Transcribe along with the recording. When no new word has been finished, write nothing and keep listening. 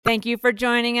Thank you for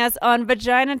joining us on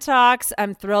Vagina Talks.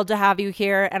 I'm thrilled to have you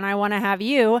here, and I want to have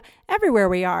you everywhere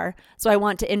we are. So I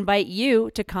want to invite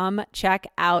you to come check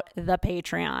out the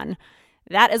Patreon.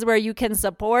 That is where you can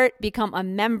support, become a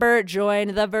member, join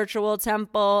the virtual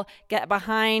temple, get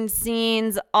behind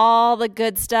scenes, all the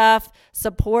good stuff,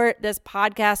 support this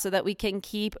podcast so that we can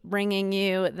keep bringing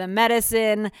you the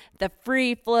medicine, the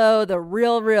free flow, the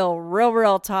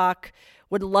real talk.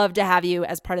 Would love to have you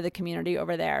as part of the community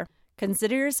over there.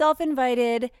 Consider yourself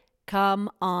invited.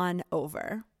 Come on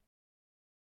over.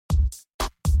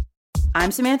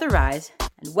 I'm Samantha Rise,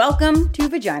 and welcome to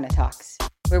Vagina Talks,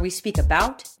 where we speak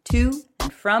about, to,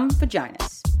 and from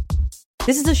vaginas.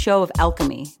 This is a show of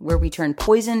alchemy, where we turn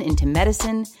poison into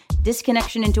medicine,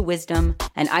 disconnection into wisdom,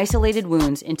 and isolated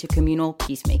wounds into communal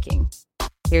peacemaking.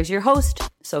 Here's your host,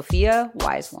 Sophia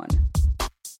Wise One.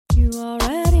 You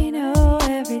already know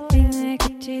everything they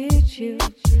could teach you.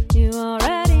 You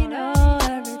already know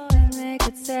everything they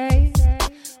could say.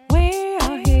 We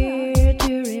are here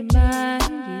to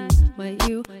remind you what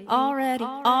you already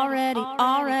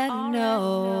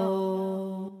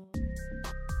know.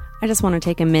 I just want to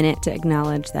take a minute to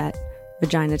acknowledge that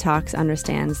Vagina Talks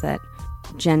understands that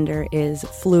gender is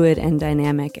fluid and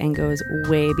dynamic and goes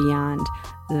way beyond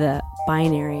the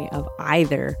binary of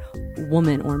either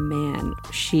woman or man,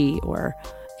 she or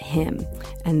him,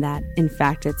 and that in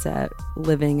fact it's a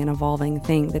living and evolving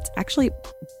thing that's actually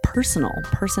personal,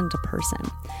 person to person,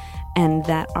 and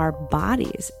that our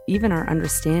bodies, even our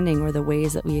understanding or the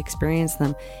ways that we experience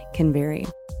them, can vary.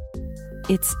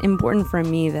 It's important for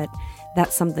me that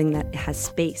that's something that has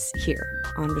space here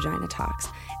on Vagina Talks,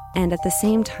 and at the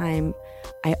same time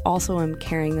I also am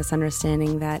carrying this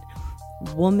understanding that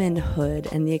womanhood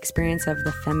and the experience of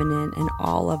the feminine and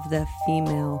all of the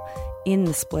female in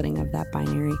the splitting of that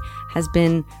binary has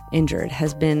been injured,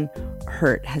 has been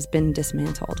hurt, has been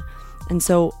dismantled. And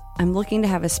so I'm looking to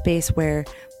have a space where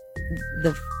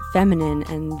the feminine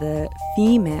and the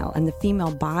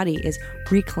female body is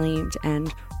reclaimed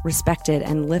and respected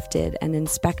and lifted and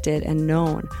inspected and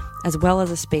known, as well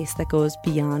as a space that goes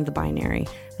beyond the binary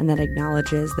and that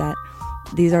acknowledges that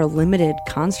these are limited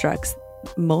constructs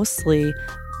mostly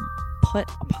put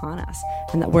upon us,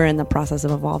 and that we're in the process of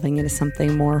evolving into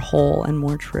something more whole and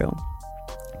more true.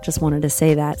 Just wanted to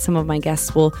say that some of my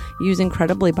guests will use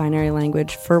incredibly binary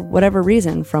language for whatever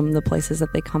reason from the places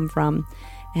that they come from,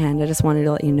 and I just wanted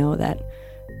to let you know that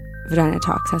Vagina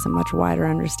Talks has a much wider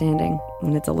understanding,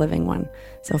 and it's a living one.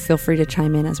 So feel free to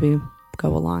chime in as we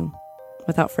go along.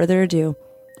 Without further ado,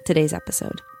 today's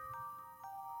episode.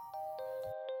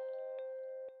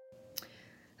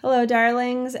 Hello,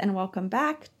 darlings, and welcome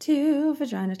back to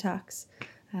Vagina Talks.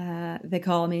 They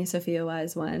call me Sophia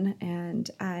Wise One, and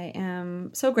I am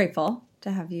so grateful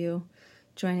to have you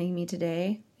joining me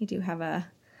today. We do have a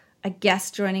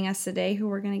guest joining us today who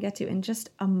we're going to get to in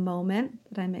just a moment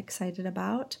that I'm excited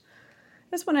about. I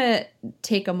just want to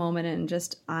take a moment and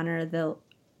just honor the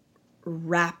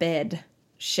rapid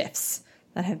shifts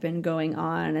that have been going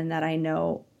on, and that I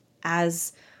know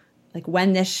as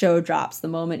when this show drops, the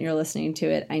moment you're listening to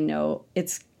it, I know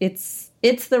it's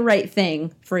the right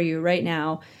thing for you right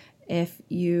now. If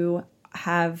you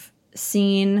have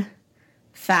seen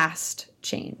fast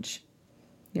change,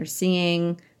 you're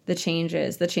seeing the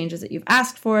changes that you've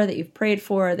asked for, that you've prayed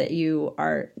for, that you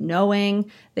are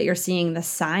knowing, that you're seeing the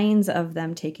signs of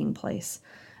them taking place.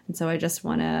 And so I just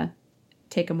want to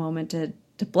take a moment to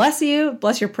bless you,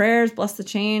 bless your prayers, bless the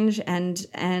change,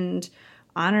 and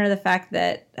honor the fact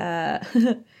that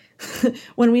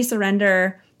when we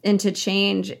surrender into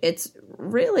change, it's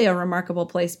really a remarkable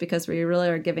place because we really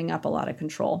are giving up a lot of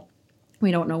control.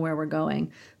 We don't know where we're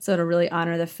going. So to really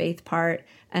honor the faith part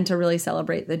and to really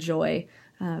celebrate the joy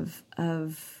of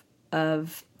I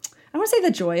want to say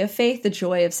the joy of faith, the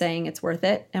joy of saying it's worth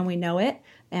it and we know it,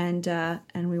 and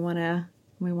we want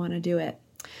to do it.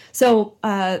 So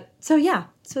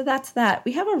that's that.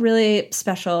 We have a really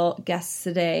special guest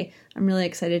today. I'm really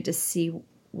excited to see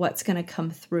what's going to come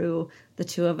through the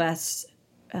two of us.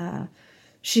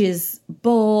 She is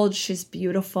bold, she's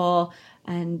beautiful,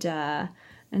 and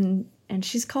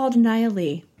she's called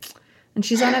Nayeli. And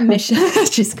she's on a mission.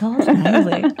 She's called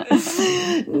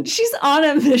Nayeli. She's on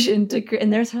a mission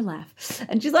and there's her laugh.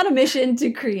 And she's on a mission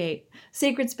to create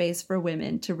sacred space for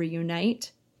women to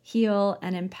reunite, heal,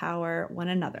 and empower one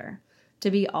another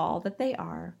to be all that they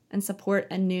are and support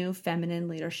a new feminine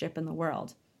leadership in the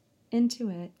world. Into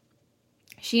it.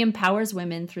 She empowers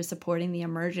women through supporting the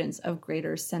emergence of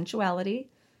greater sensuality,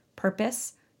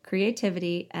 purpose,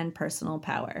 creativity, and personal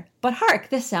power. But hark,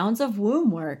 the sounds of womb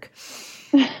work.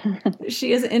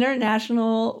 She is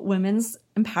International Women's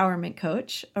empowerment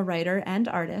coach, a writer and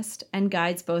artist, and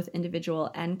guides both individual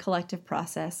and collective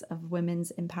process of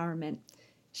women's empowerment.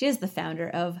 She is the founder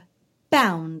of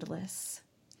Boundless,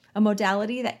 a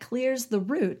modality that clears the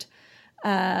root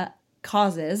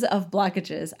causes of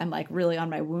blockages. I'm like really on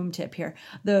my womb tip here.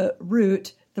 The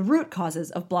root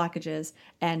causes of blockages,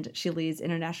 and she leads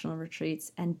international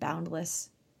retreats and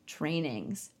boundless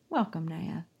trainings. Welcome,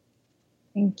 Naya.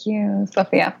 Thank you,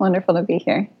 Sophia. Wonderful to be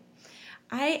here.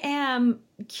 I am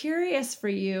curious for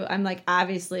you. I'm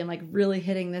really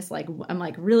hitting this, I'm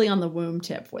like really on the womb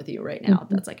tip with you right now.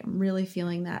 Mm-hmm. That's like, I'm really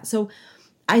feeling that. So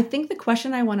I think the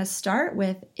question I want to start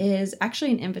with is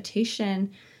actually an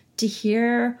invitation to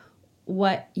hear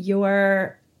what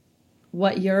your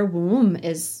womb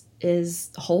is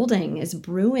holding, is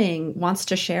brewing, wants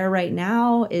to share right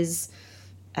now, is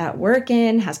at work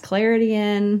in, has clarity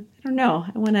in. I don't know.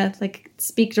 I want to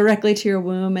speak directly to your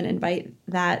womb and invite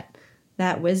that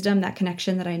wisdom, that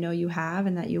connection that I know you have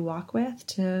and that you walk with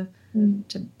to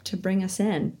bring us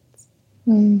in.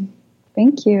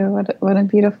 Thank you. What a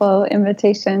beautiful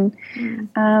invitation.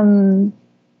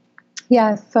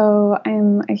 So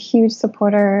I'm a huge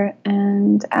supporter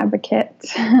and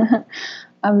advocate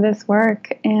of this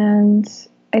work. And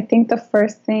I think the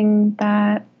first thing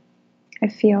that I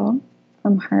feel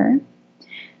from her,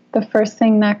 the first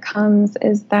thing that comes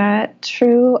is that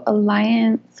true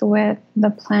alliance with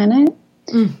the planet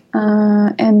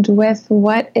and with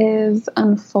what is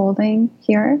unfolding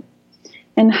here,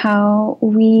 and how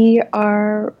we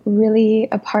are really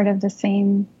a part of the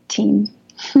same team.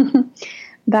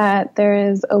 That there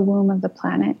is a womb of the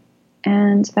planet,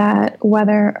 and that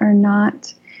whether or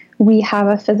not we have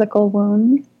a physical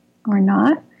womb or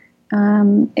not,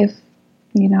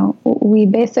 we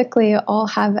basically all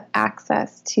have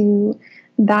access to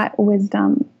that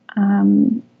wisdom,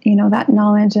 that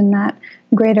knowledge and that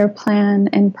greater plan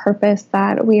and purpose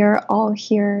that we are all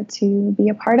here to be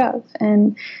a part of.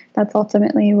 And that's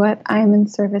ultimately what I'm in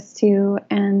service to,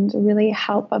 and really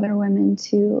help other women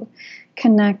to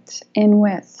connect in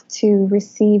with, to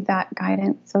receive that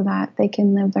guidance so that they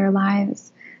can live their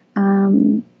lives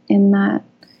in that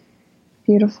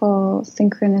beautiful,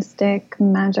 synchronistic,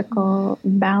 magical,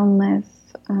 boundless,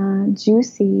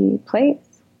 juicy place.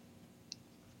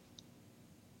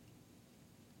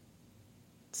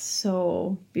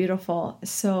 So beautiful.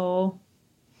 So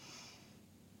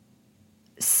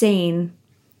sane.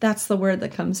 That's the word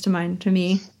that comes to mind to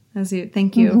me.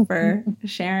 Thank you for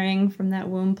sharing from that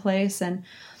womb place. And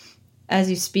as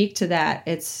you speak to that,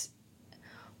 it's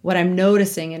what I'm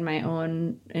noticing in my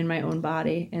own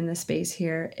body in the space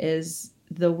here is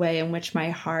the way in which my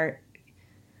heart,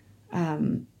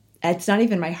 it's not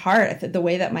even my heart, the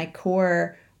way that my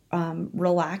core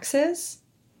relaxes,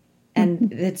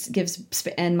 and it gives,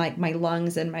 and like my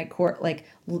lungs and my core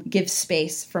gives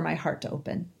space for my heart to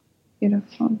open.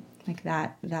 Beautiful. Like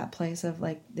that place of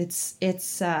I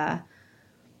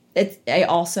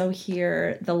also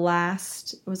hear it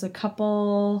was a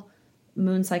couple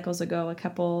moon cycles ago, a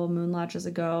couple moon lodges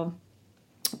ago,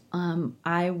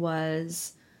 I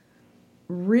was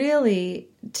really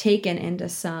taken into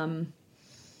some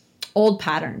old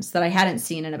patterns that I hadn't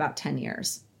seen in about 10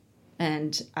 years.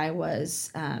 And I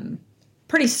was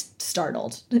pretty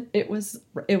startled. It was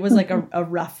like a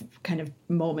rough kind of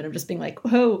moment of just being like,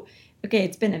 whoa, okay,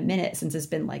 it's been a minute since it's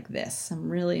been like this, some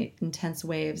really intense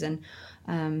waves. And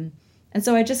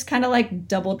so I just kind of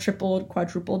double, tripled,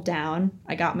 quadrupled down.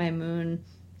 I got my moon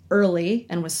early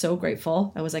and was so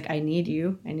grateful. I was like, I need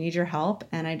you. I need your help.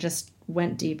 And I just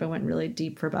went deep. I went really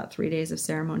deep for about 3 days of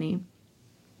ceremony.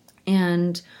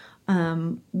 And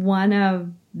one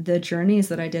of the journeys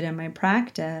that I did in my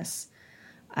practice,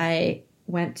 I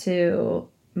went to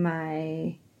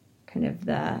my kind of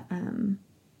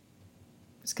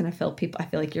just going to fill people. I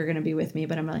feel like you're going to be with me,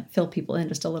 but I'm going to fill people in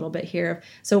just a little bit here.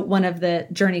 So one of the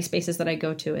journey spaces that I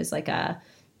go to is a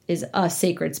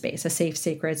sacred space, a safe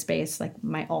sacred space, like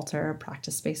my altar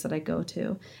practice space that I go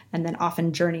to, and then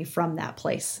often journey from that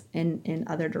place in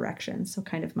other directions. So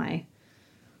kind of my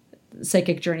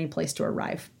psychic journey place to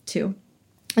arrive to.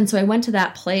 And so I went to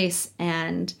that place,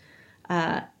 and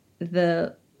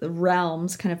the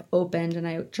realms kind of opened, and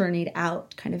I journeyed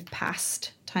out kind of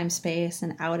past time space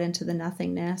and out into the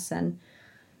nothingness, and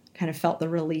kind of felt the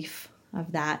relief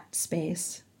of that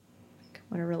space.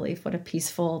 What a relief, what a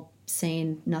peaceful,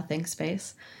 sane, nothing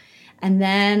space. And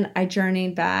then I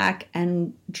journeyed back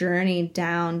and journeyed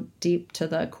down deep to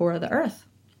the core of the earth.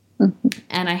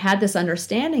 And I had this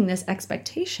understanding, this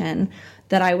expectation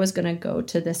that I was going to go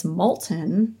to this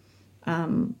molten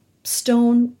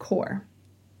stone core.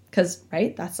 Because,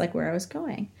 right, that's like where I was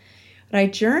going. But I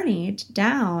journeyed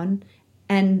down,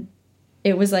 and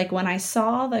it was like when I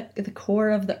saw the core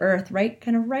of the earth,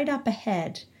 kind of right up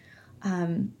ahead,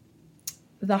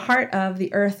 the heart of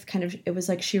the earth it was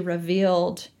like she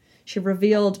revealed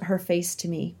her face to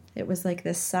me. It was like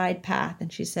this side path.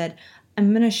 And she said,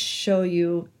 I'm going to show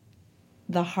you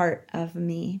the heart of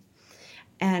me.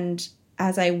 And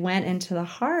as I went into the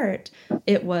heart,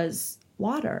 it was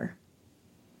water.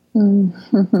 And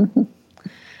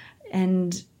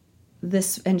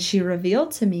she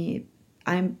revealed to me,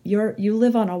 you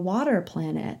live on a water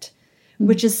planet,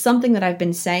 which is something that I've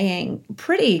been saying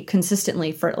pretty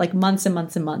consistently for like months and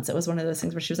months and months. It was one of those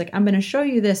things where she was like, I'm going to show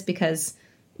you this because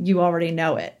you already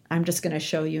know it. I'm just going to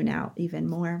show you now even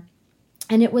more.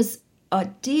 And it was a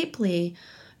deeply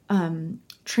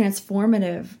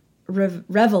transformative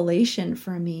revelation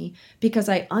for me, because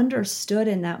I understood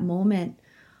in that moment.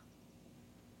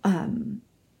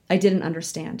 I didn't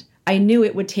understand. I knew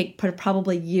it would take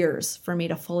probably years for me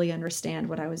to fully understand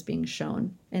what I was being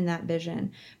shown in that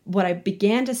vision. What I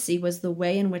began to see was the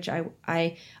way in which I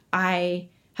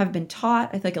have been taught.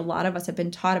 I think a lot of us have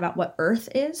been taught about what earth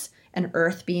is, and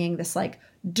earth being this like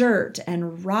dirt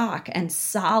and rock and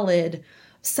solid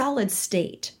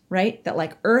state, right? That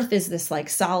like earth is this like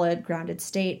solid grounded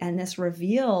state. And this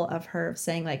reveal of her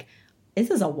saying like, this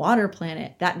is a water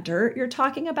planet. That dirt you're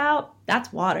talking about,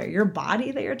 that's water. Your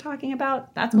body that you're talking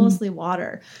about, that's mostly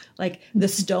water. Like the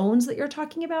stones that you're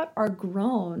talking about are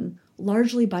grown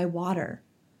largely by water.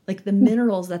 Like the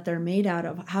minerals that they're made out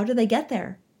of, how do they get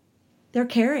there? They're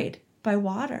carried by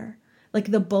water.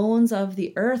 Like the bones of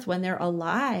the earth when they're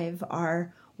alive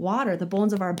are water. The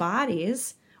bones of our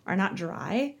bodies are not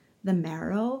dry. The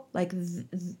marrow, like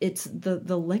it's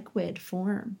the liquid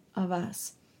form of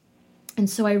us. And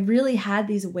so I really had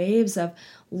these waves of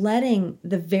letting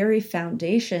the very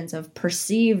foundations of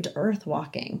perceived earth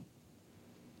walking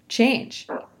change.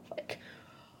 Like,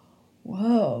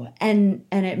 whoa. And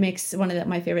it makes one of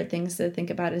my favorite things to think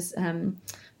about is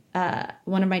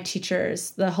one of my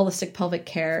teachers, the holistic pelvic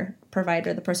care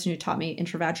provider, the person who taught me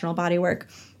intravaginal body work,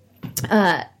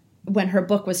 when her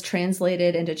book was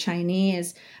translated into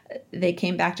Chinese, they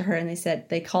came back to her and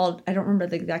they called, I don't remember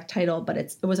the exact title, but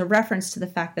it was a reference to the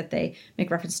fact that they make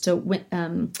reference to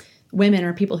women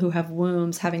or people who have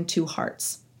wombs having two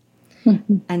hearts.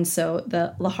 And so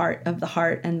the heart of the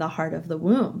heart and the heart of the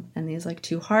womb, and these like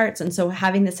two hearts. And so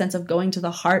having the sense of going to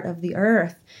the heart of the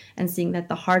earth and seeing that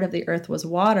the heart of the earth was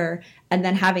water, and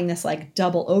then having this like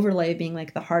double overlay being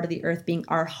like the heart of the earth being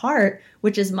our heart,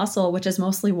 which is muscle, which is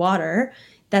mostly water,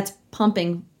 that's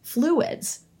pumping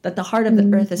fluids, that the heart of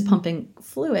the earth is pumping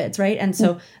fluids, right? And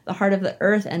so the heart of the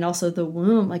earth and also the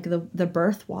womb, like the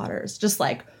birth waters, just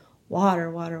like water,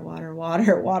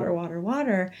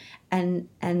 and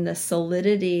the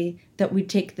solidity that we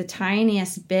take the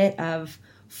tiniest bit of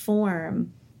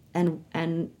form and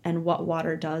what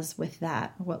water does with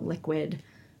that, what liquid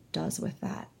does with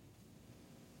that.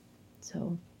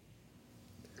 So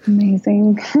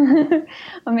amazing.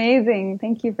 Amazing.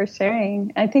 Thank you for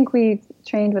sharing. I think we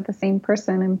trained with the same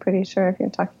person. I'm pretty sure if you're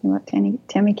talking about Tammy Kent.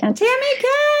 Tammy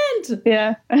Kent!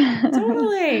 Yeah.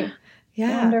 Totally.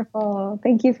 Yeah. Wonderful.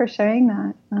 Thank you for sharing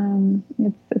that.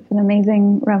 It's an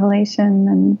amazing revelation,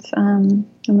 and I'm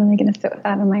really going to sit with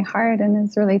that in my heart, and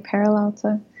it's really parallel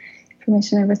to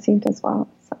information I received as well.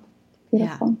 So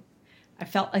beautiful. Yeah. I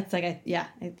felt like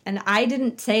and I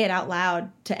didn't say it out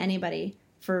loud to anybody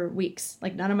for weeks.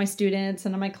 Like none of my students,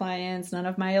 none of my clients, none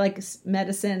of my like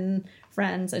medicine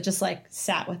friends. I just like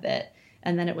sat with it.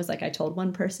 And then it was like I told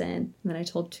one person, and then I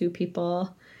told two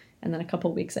people, and then a couple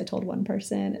of weeks I told one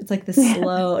person. It's like this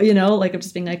slow, like I'm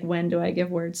just being like, when do I give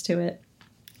words to it?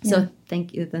 Yeah. So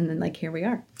thank you. And then like here we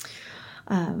are.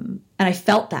 And I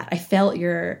felt that. I felt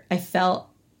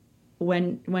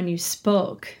when you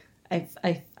spoke,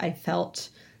 I felt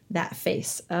that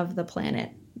face of the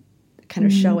planet kind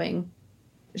of showing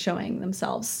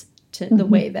themselves to the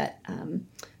way that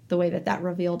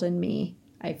revealed in me.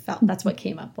 I felt that's what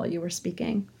came up while you were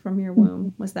speaking from your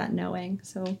womb, was that knowing.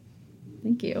 So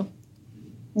thank you.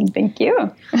 Thank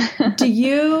you. Do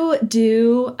you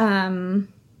do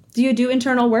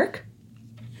internal work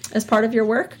as part of your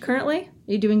work currently?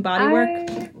 Are you doing body work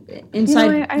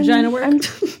inside vagina work? I'm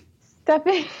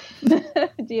stepping. Do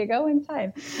you go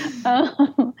inside?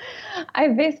 I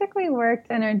basically worked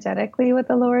energetically with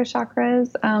the lower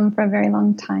chakras for a very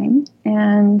long time,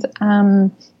 and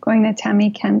going to Tammy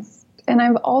Kent's. And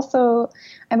I've also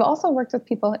worked with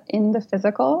people in the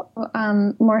physical,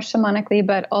 more shamanically,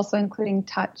 but also including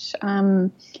touch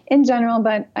in general.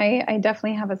 But I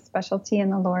definitely have a specialty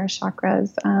in the lower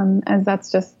chakras, as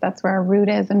that's where our root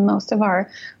is, and most of our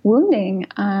wounding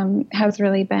has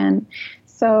really been.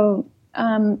 So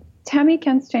Tammy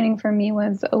Kent's training for me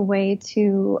was a way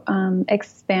to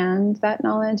expand that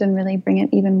knowledge and really bring it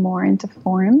even more into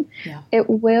form. Yeah. It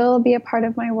will be a part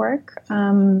of my work,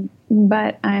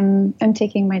 but I'm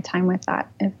taking my time with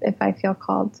that. If I feel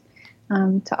called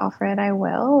to offer it, I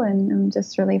will, and I'm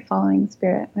just really following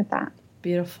spirit with that.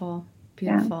 Beautiful.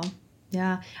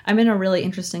 Yeah. I'm in a really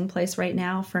interesting place right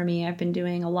now. For me, I've been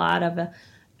doing a lot of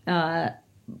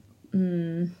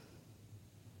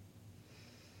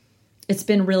it's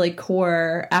been really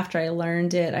core. After I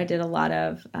learned it, I did a lot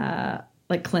of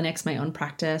like clinics, my own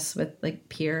practice with like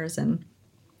peers and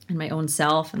my own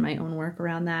self and my own work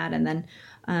around that. And then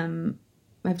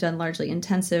I've done largely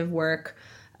intensive work,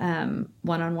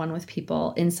 one-on-one with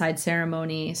people inside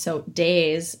ceremony. So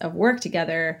days of work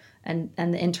together and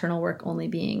the internal work only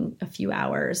being a few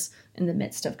hours in the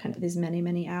midst of kind of these many,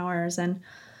 many hours. And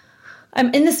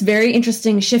I'm in this very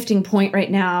interesting shifting point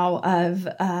right now of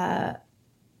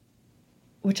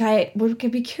which I would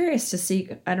be curious to see,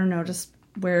 I don't know, just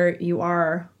where you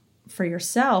are for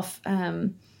yourself.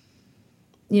 I've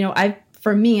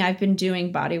been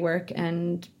doing body work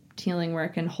and healing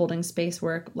work and holding space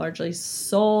work largely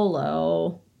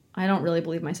solo. I don't really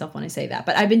believe myself when I say that,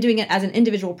 but I've been doing it as an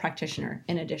individual practitioner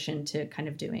in addition to kind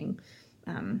of doing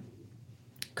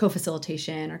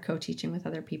co-facilitation or co-teaching with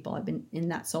other people. I've been in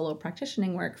that solo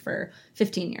practitioning work for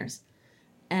 15 years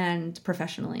and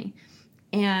professionally.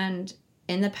 And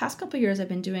in the past couple of years, I've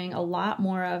been doing a lot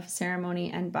more of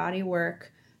ceremony and body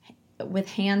work with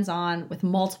hands-on, with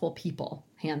multiple people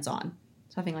hands-on.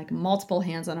 So having like multiple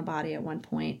hands on a body at one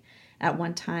point, at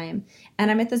one time.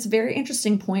 And I'm at this very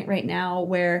interesting point right now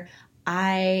where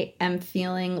I am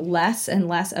feeling less and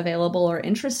less available or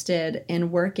interested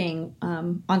in working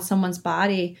on someone's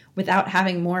body without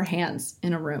having more hands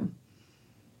in a room.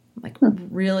 Like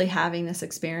really having this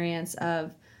experience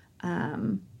of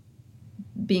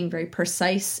being very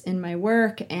precise in my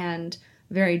work and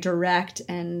very direct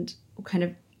and kind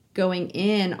of going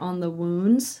in on the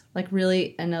wounds, like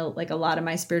really, like a lot of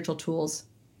my spiritual tools,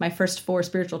 my first 4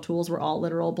 spiritual tools were all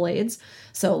literal blades.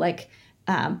 So like,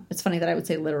 it's funny that I would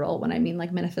say literal when I mean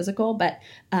like metaphysical, but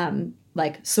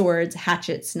like swords,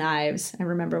 hatchets, knives. I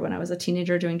remember when I was a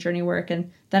teenager doing journey work,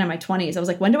 and then in my 20s, I was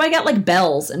like, when do I get like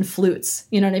bells and flutes?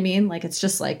 You know what I mean? Like, it's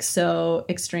just like so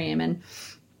extreme.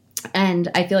 And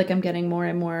I feel like I'm getting more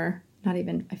and more, I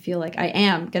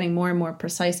am getting more and more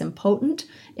precise and potent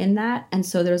in that. And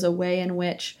so there's a way in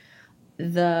which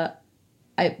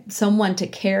someone to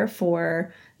care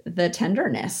for the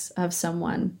tenderness of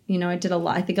someone, I did a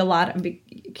lot. I'd be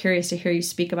curious to hear you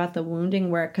speak about the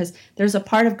wounding work, because there's a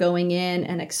part of going in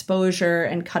and exposure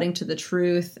and cutting to the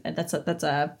truth. And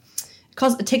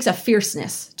it takes a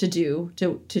fierceness to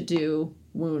do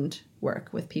wound work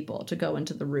with people, to go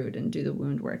into the root and do the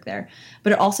wound work there.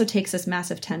 But it also takes this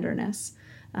massive tenderness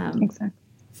exactly.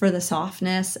 for the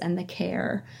softness and the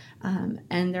care.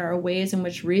 And there are ways in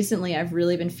which recently I've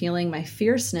really been feeling my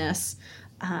fierceness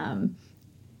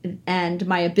and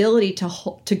my ability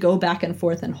to go back and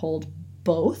forth and hold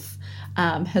both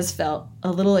has felt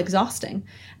a little exhausting.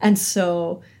 And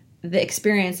so the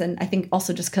experience, and I think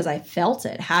also just because I felt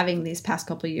it, having these past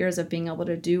couple of years of being able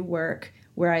to do work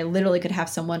where I literally could have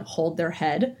someone hold their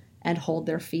head and hold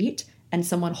their feet and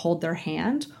someone hold their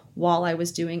hand while I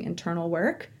was doing internal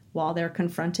work, while they're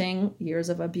confronting years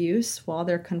of abuse, while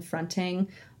they're confronting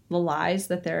the lies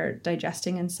that they're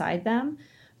digesting inside them,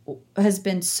 has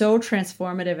been so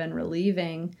transformative and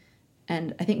relieving.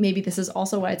 And I think maybe this is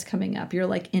also why it's coming up. Your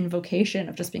like invocation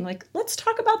of just being like, let's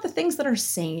talk about the things that are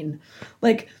sane,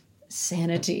 like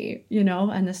sanity,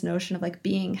 and this notion of like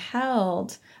being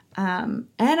held. And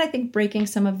I think breaking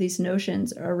some of these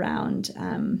notions around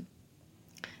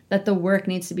that the work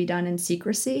needs to be done in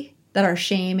secrecy, that are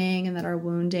shaming and that are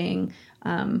wounding,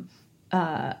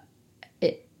 that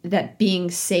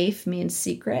being safe means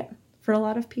secret for a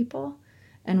lot of people,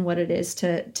 and what it is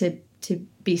to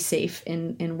be safe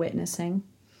in witnessing.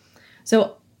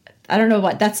 So I don't know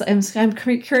I'm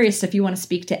curious if you want to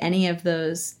speak to any of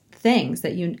those things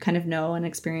that you kind of know and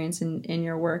experience in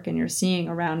your work and you're seeing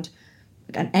around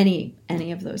any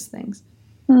of those things.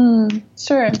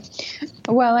 Sure.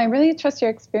 Well, I really trust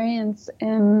your experience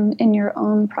in your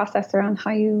own process around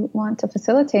how you want to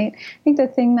facilitate. I think the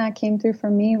thing that came through for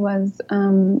me was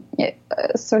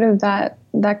sort of that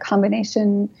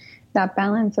combination, that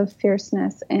balance of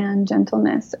fierceness and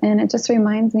gentleness. And it just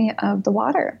reminds me of the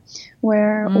water,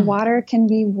 where water can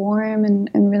be warm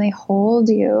and really hold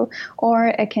you, or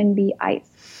it can be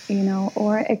ice,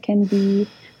 or it can be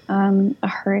a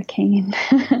hurricane.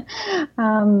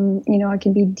 It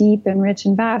can be deep and rich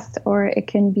and vast, or it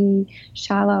can be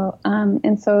shallow.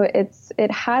 And so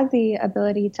it has the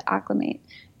ability to acclimate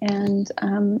And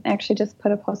I actually just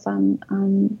put a post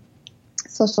on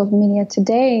social media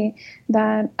today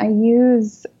that I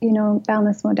use,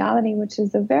 boundless modality, which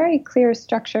is a very clear,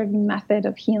 structured method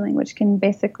of healing, which can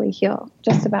basically heal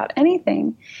just about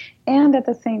anything. And at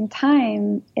the same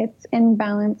time, it's in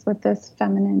balance with this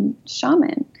feminine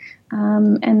shaman.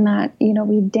 And that,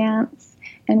 we dance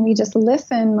and we just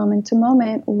listen moment to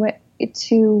moment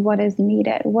to what is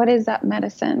needed. What is that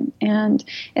medicine? And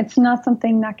it's not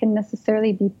something that can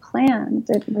necessarily be planned.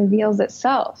 It reveals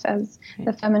itself as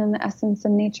the feminine essence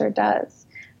of nature does.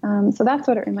 So that's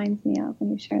what it reminds me of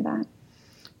when you share that.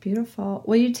 Beautiful.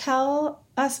 Will you tell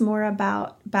us more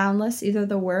about Boundless, either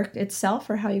the work itself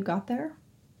or how you got there?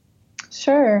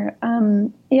 Sure.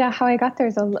 How I got there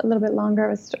is a little bit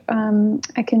longer.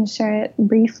 I can share it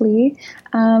briefly.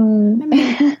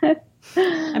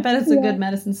 I bet it's a good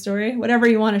medicine story. Whatever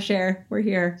you want to share, we're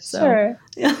here. So. Sure.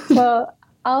 Well,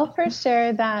 I'll first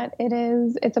share that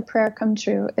it's a prayer come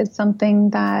true. It's something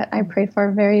that I prayed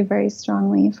for very, very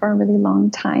strongly for a really long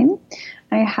time.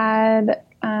 I had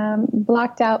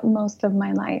blocked out most of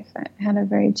my life. I had a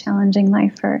very challenging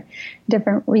life for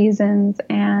different reasons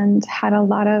and had a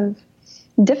lot of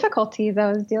difficulties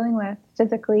I was dealing with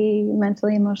physically,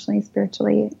 mentally, emotionally,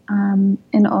 spiritually,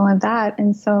 and all of that.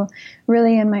 And so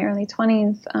really in my early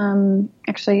 20s,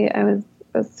 actually I was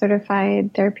a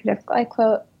certified therapeutic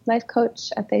life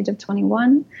coach at the age of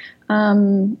 21,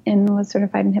 and was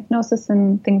certified in hypnosis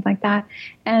and things like that,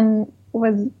 and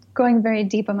was going very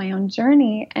deep on my own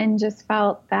journey and just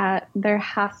felt that there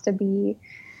has to be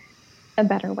a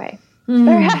better way.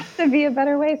 There has to be a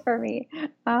better way for me,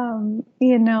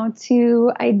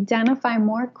 to identify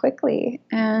more quickly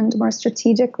and more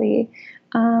strategically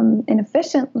and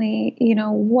efficiently,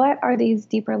 what are these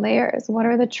deeper layers? What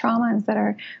are the traumas that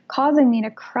are causing me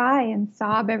to cry and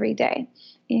sob every day?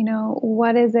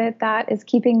 What is it that is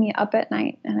keeping me up at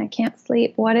night and I can't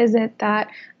sleep? What is it that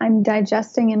I'm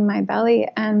digesting in my belly?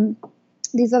 And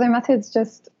these other methods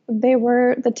they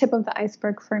were the tip of the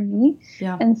iceberg for me.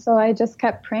 Yeah. And so I just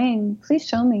kept praying, please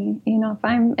show me,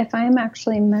 if I'm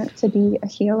actually meant to be a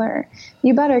healer,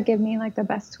 you better give me like the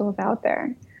best tools out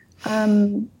there.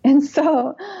 And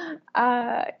so,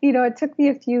 it took me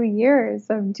a few years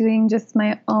of doing just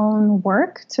my own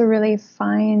work to really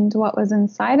find what was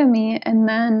inside of me. And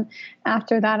then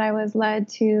after that, I was led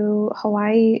to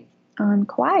Hawaii on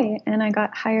Kauai, and I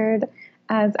got hired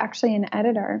as actually an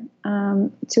editor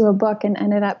to a book, and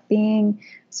ended up being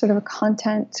sort of a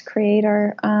content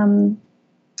creator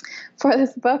for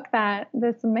this book that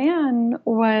this man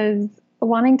was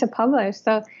wanting to publish.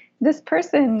 So this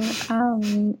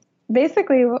person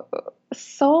basically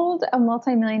sold a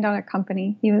multi-million-dollar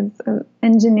company. He was an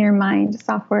engineer mind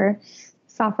software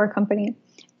company.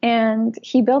 And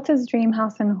he built his dream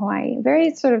house in Hawaii,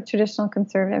 very sort of traditional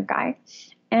conservative guy.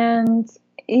 And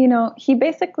he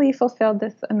basically fulfilled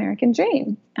this American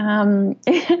dream. And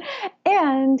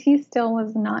he still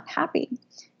was not happy.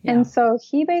 Yeah. And so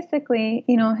he basically,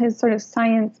 his sort of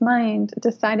science mind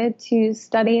decided to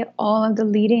study all of the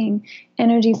leading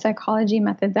energy psychology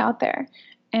methods out there.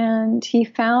 And he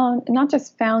not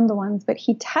just found the ones, but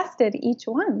he tested each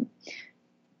one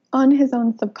on his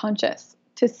own subconscious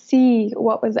to see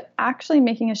what was actually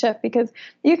making a shift. Because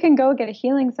you can go get a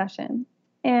healing session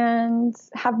and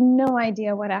have no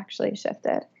idea what actually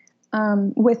shifted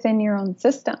within your own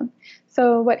system.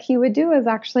 So what he would do is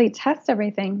actually test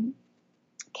everything,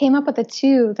 came up with the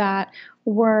two that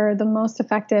were the most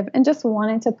effective, and just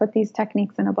wanted to put these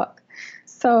techniques in a book.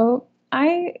 So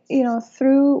I,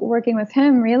 through working with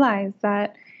him, realized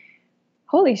that,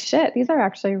 holy shit, these are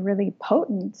actually really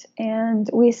potent. And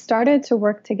we started to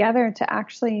work together to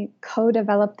actually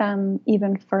co-develop them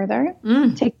even further,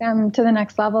 take them to the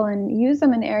next level, and use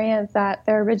them in areas that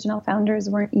their original founders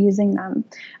weren't using them.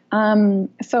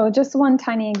 So just one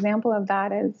tiny example of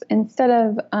that is, instead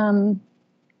of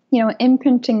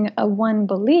imprinting a one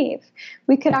belief,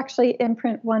 we could actually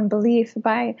imprint one belief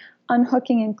by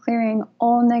unhooking and clearing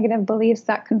all negative beliefs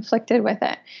that conflicted with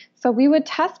it. So we would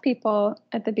test people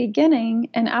at the beginning,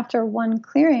 and after one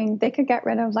clearing, they could get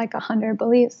rid of like 100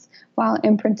 beliefs while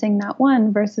imprinting that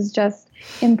one, versus just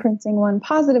imprinting one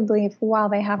positive belief while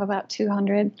they have about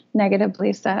 200 negative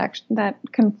beliefs that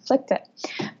conflict it.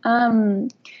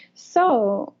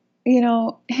 So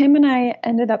him and I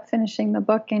ended up finishing the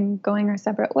book and going our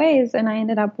separate ways. And I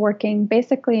ended up working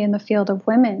basically in the field of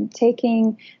women,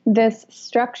 taking this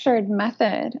structured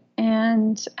method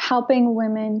and helping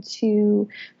women to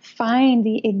find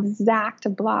the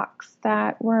exact blocks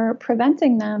that were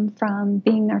preventing them from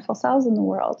being their full selves in the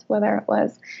world, whether it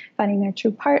was finding their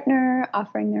true partner,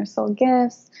 offering their soul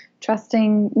gifts,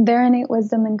 trusting their innate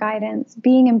wisdom and guidance,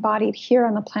 being embodied here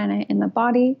on the planet in the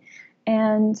body.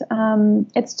 And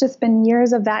it's just been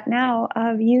years of that now,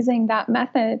 of using that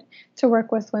method to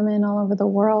work with women all over the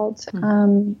world. So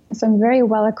I'm very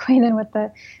well acquainted with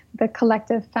the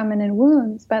collective feminine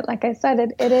wounds. But like I said,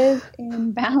 it is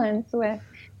in balance with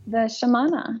the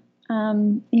shamana.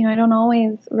 I don't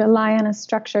always rely on a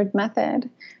structured method.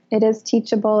 It is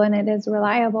teachable and it is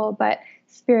reliable, but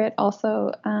spirit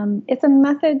also, it's a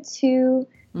method to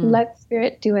let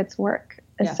spirit do its work,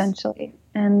 essentially. Yes.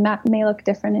 And that may look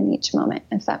different in each moment,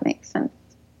 if that makes sense.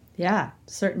 Yeah,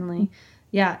 certainly.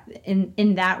 Yeah,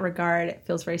 in that regard, it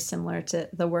feels very similar to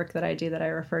the work that I do that I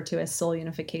refer to as soul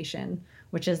unification,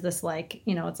 which is this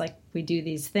it's like we do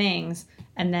these things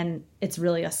and then it's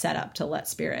really a setup to let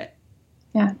spirit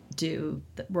do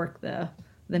the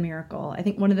miracle. I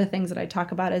think one of the things that I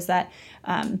talk about is that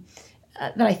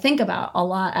I think about a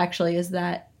lot actually is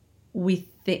that we've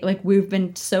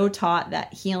been so taught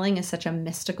that healing is such a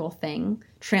mystical thing.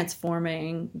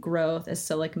 Transforming growth is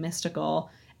so mystical.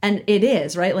 And it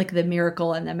is, right? Like the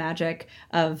miracle and the magic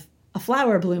of a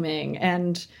flower blooming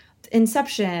and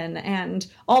inception and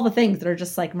all the things that are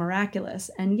just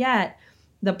miraculous. And yet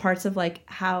the parts of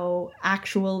how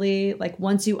actually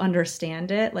once you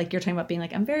understand it, you're talking about being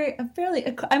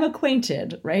I'm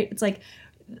acquainted, right? It's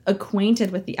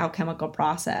acquainted with the alchemical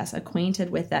process,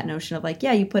 acquainted with that notion of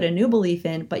you put a new belief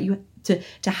in, but you to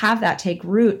have that take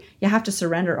root, you have to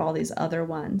surrender all these other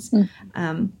ones.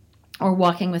 Or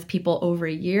walking with people over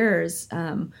years,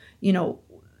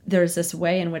 there's this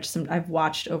way in which I've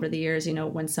watched over the years,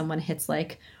 when someone hits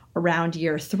around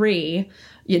year 3,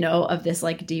 of this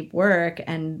deep work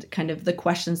and kind of the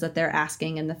questions that they're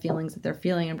asking and the feelings that they're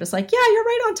feeling. I'm just yeah, you're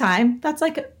right on time. That's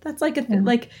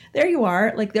there you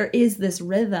are. There is this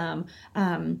rhythm,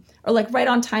 or right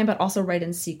on time, but also right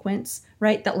in sequence,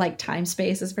 right? That time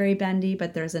space is very bendy,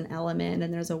 but there's an element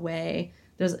and there's a way,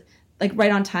 there's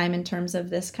right on time in terms of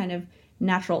this kind of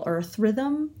natural earth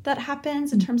rhythm that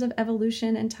happens in terms of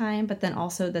evolution and time, but then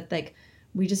also that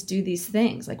we just do these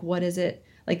things. What is it?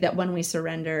 That when we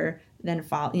surrender, then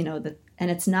follow,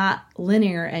 and it's not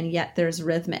linear, and yet there's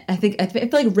rhythmic. I feel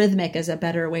like rhythmic is a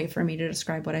better way for me to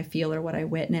describe what I feel or what I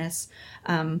witness,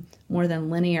 more than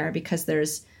linear, because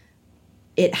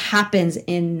it happens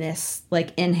in this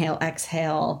inhale,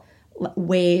 exhale,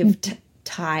 wave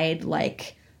tide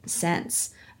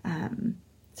sense.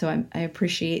 So I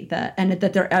appreciate that, and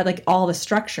that there are all the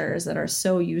structures that are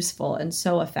so useful and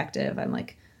so effective. I'm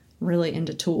really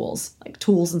into tools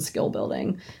and skill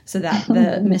building, so that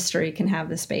the mystery can have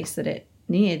the space that it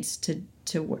needs to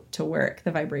work,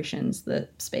 the vibrations, the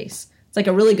space. It's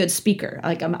a really good speaker.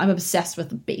 I'm obsessed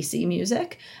with bassy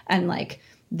music, and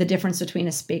the difference between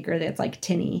a speaker that's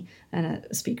tinny and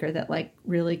a speaker that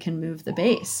really can move the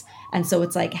bass. And so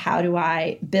it's how do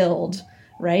I build,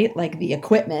 right? The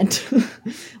equipment,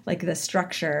 the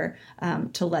structure,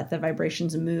 to let the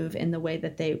vibrations move in the way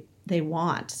that they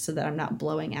want, so that I'm not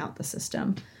blowing out the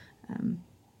system.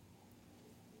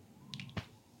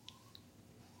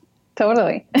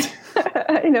 Totally.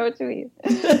 I know what you mean.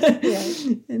 Yeah,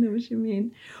 I know what you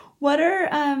mean. What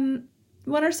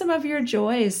are some of your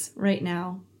joys right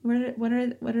now? What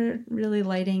are really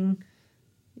lighting?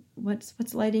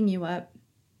 What's lighting you up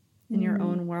in your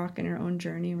own walk and your own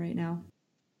journey right now?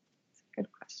 That's a good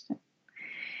question.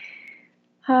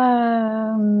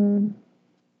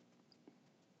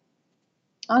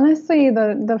 Honestly,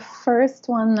 the first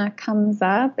one that comes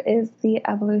up is the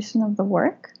evolution of the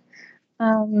work.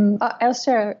 I'll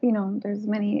share, there's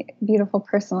many beautiful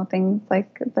personal things,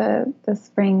 the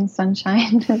spring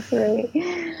sunshine is really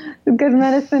good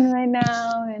medicine right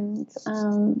now, and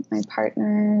my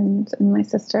partner and my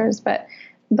sisters, but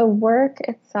the work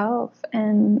itself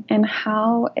and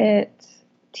how it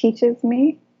teaches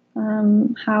me,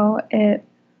 how it,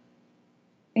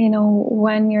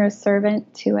 when you're a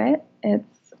servant to it,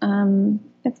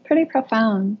 it's pretty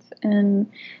profound, and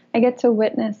I get to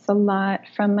witness a lot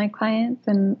from my clients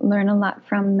and learn a lot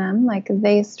from them.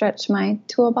 They stretch my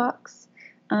toolbox.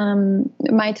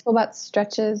 My toolbox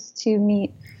stretches to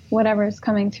meet whatever's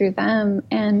coming through them.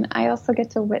 And I also get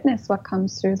to witness what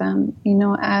comes through them,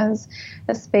 as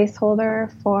a space holder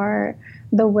for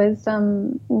the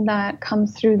wisdom that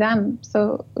comes through them.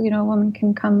 So, a woman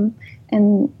can come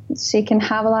and she can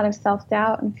have a lot of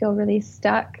self-doubt and feel really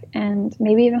stuck and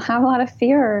maybe even have a lot of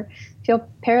fear or feel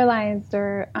paralyzed,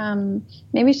 or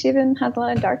maybe she even has a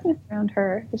lot of darkness around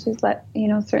her because she's let,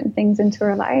 certain things into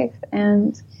her life.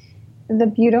 And the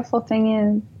beautiful thing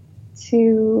is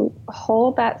to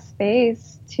hold that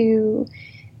space, to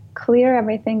clear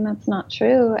everything that's not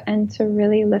true, and to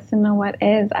really listen to what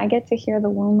is. I get to hear the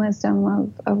womb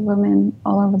wisdom of women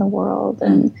all over the world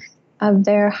and of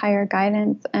their higher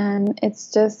guidance. And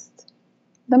it's just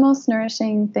the most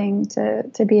nourishing thing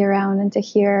to be around and to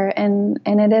hear. And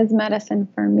it is medicine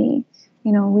for me.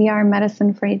 We are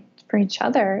medicine for each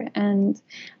other. And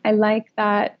I like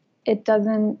that it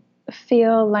doesn't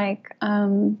feel like,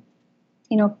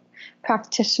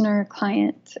 practitioner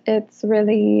client. It's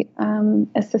really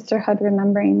a sisterhood,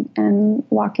 remembering and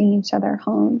walking each other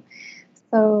home.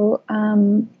 So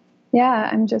I'm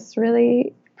just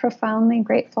really profoundly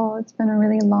grateful. It's been a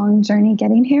really long journey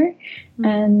getting here,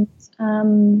 and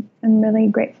I'm really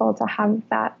grateful to have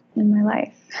that in my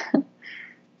life.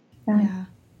 Yeah.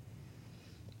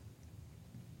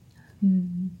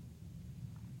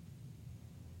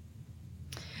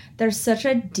 There's such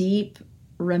a deep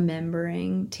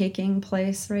remembering taking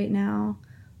place right now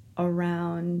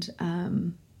around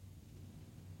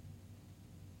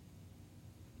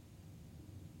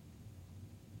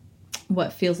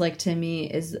what feels like to me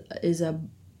is a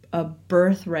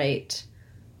birthright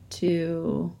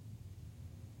to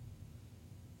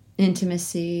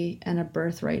intimacy and a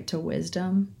birthright to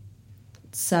wisdom.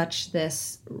 Such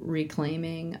this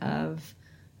reclaiming of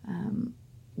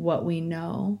what we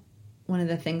know. One of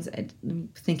the things I'm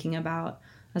thinking about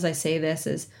as I say this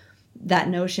is that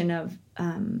notion of,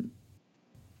 I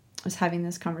was having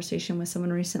this conversation with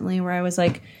someone recently where I was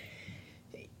like,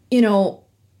 well,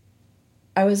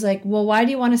 why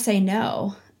do you want to say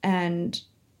no? And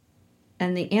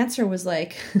the answer was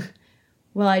like,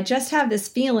 well, I just have this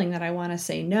feeling that I want to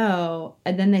say no.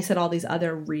 And then they said all these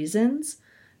other reasons.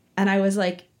 And I was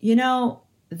like,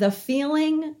 the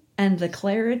feeling and the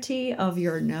clarity of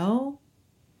your no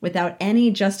without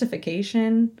any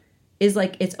justification is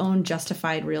like its own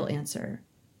justified real answer.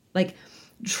 Like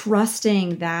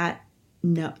trusting that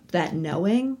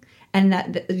knowing, and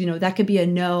that could be a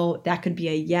no, that could be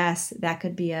a yes, that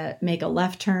could be a make a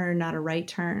left turn, not a right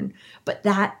turn. But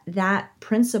that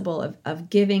principle of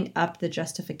giving up the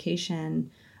justification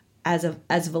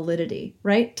as validity,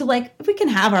 right? To like, if we can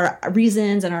have our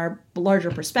reasons and our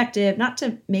larger perspective, not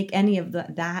to make any of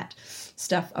that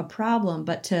stuff a problem,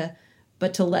 but to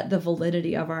let the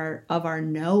validity of our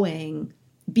knowing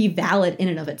be valid in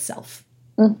and of itself.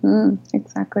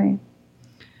 Exactly.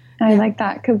 I like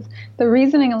that, because the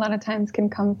reasoning a lot of times can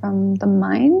come from the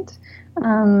mind,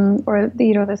 or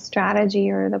the strategy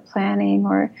or the planning,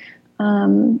 or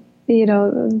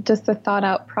just a thought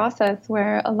out process,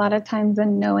 where a lot of times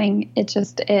in knowing it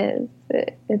just is.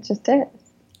 It just is.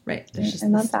 Right. There's just I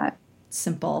love that.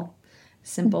 Simple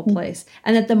place.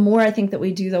 And that the more I think that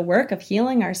we do the work of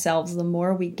healing ourselves, the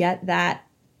more we get that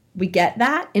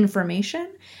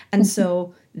information. And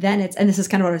so then and this is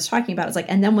kind of what I was talking about. It's like,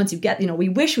 and then once you get, we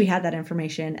wish we had that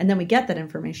information, and then we get that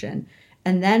information.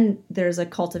 And then there's a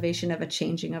cultivation of a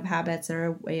changing of habits or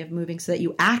a way of moving so that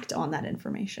you act on that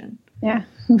information. Yeah.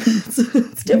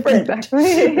 It's different.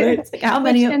 Exactly. Right? It's like how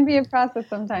many... Which can be a process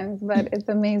sometimes, but it's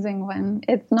amazing when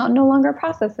it's no longer a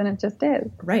process and it just is.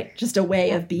 Right. Just a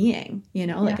way of being,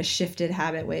 like a shifted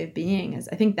habit way of being.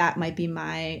 I think that might be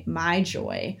my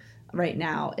joy right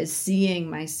now, is seeing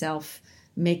myself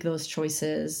make those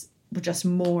choices just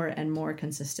more and more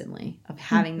consistently, of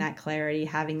having that clarity,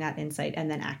 having that insight,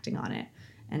 and then acting on it,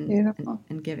 and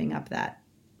giving up the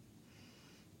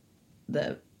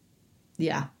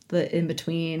in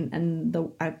between, and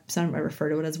I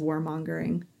refer to it as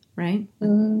warmongering, right?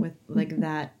 With like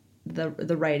that,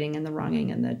 the righting and the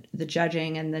wronging and the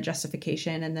judging and the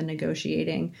justification and the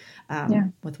negotiating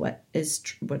with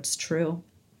what's true.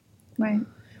 Right.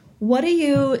 What do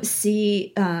you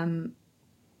see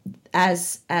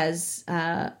as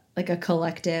like a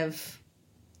collective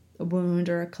wound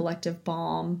or a collective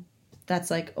balm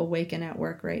that's like awaken at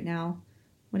work right now?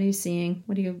 What are you seeing?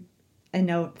 I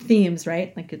know themes,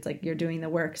 right? Like it's like you're doing the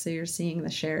work, so you're seeing the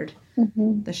shared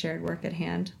work at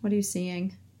hand. What are you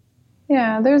seeing?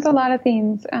 Yeah, there's a lot of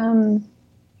themes.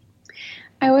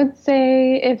 I would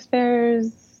say if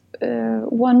there's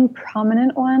one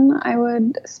prominent one I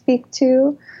would speak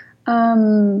to,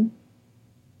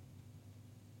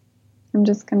 I'm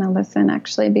just going to listen,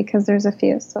 actually, because there's a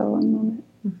few. So one moment.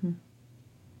 Mm-hmm.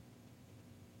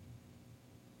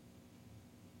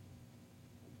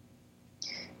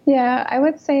 Yeah, I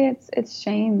would say it's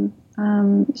shame.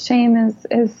 Shame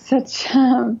is such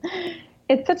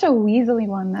it's such a weaselly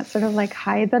one that sort of like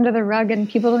hides under the rug, and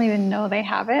people don't even know they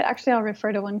have it. Actually, I'll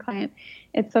refer to one client.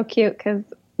 It's so cute because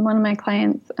one of my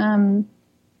clients,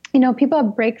 people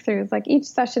have breakthroughs. Like each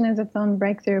session is its own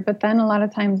breakthrough, but then a lot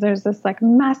of times there's this like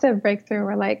massive breakthrough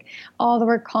where like all the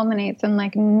work culminates and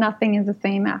like nothing is the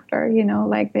same after,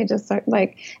 like they just start,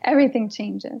 like everything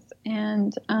changes.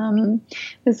 And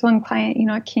this one client,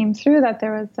 it came through that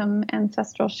there was some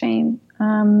ancestral shame,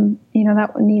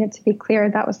 that needed to be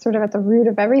cleared. That was sort of at the root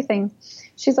of everything.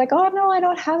 She's like, oh no, I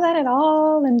don't have that at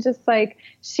all. And just like,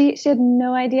 she had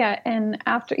no idea. And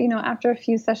after a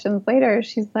few sessions later,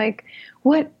 she's like,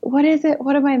 what is it?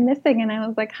 What am I missing? And I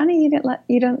was like, honey,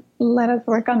 you don't let us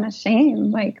work on the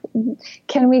shame. Like,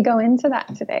 can we go into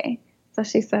that today? So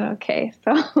she said, okay.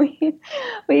 So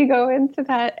we go into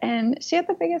that, and she had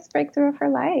the biggest breakthrough of her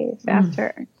life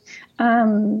after.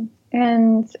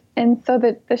 And so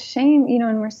the shame,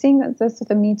 and we're seeing this with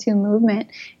the Me Too movement.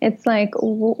 It's like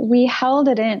we held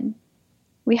it in.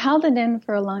 We held it in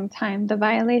for a long time. The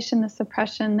violation, the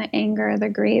suppression, the anger, the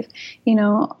grief,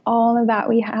 all of that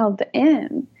we held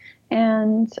in.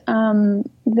 And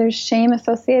there's shame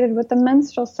associated with the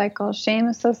menstrual cycle, shame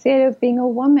associated with being a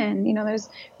woman. There's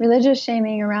religious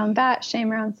shaming around that,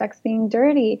 shame around sex being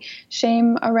dirty,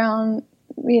 shame around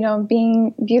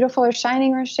being beautiful or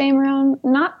shining, or shame around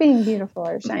not being beautiful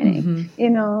or shining,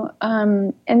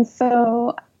 and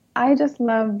so I just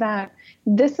love that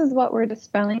this is what we're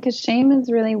dispelling, because shame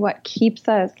is really what keeps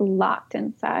us locked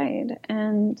inside,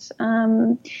 and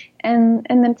then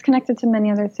it's connected to many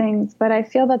other things. But I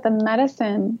feel that the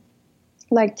medicine,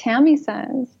 like Tammy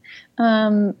says,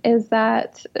 is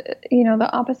that, the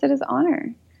opposite is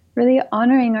honor. Really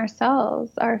honoring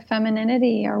ourselves, our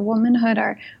femininity, our womanhood,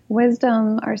 our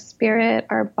wisdom, our spirit,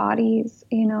 our bodies,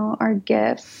 our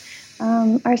gifts,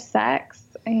 our sex,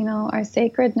 our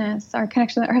sacredness, our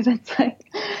connection to the earth. It's like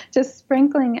just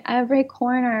sprinkling every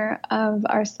corner of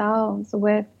ourselves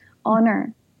with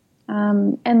honor.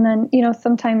 And then,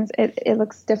 sometimes it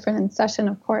looks different in session,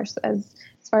 of course, as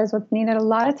far as what's needed. A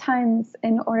lot of times,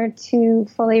 in order to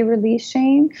fully release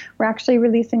shame, we're actually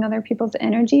releasing other people's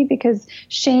energy, because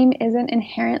shame isn't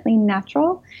inherently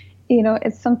natural.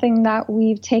 It's something that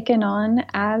we've taken on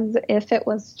as if it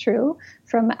was true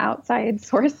from outside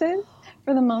sources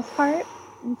for the most part.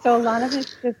 And so a lot of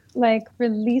it's just like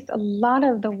release. A lot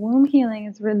of the womb healing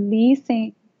is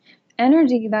releasing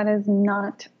energy that is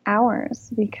not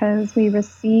ours, because we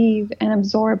receive and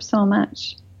absorb so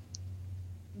much.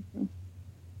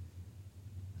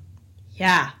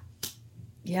 Yeah.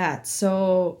 Yeah. It's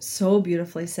so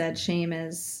beautifully said. Shame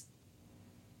is,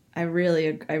 I really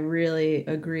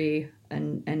agree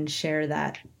and share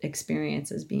that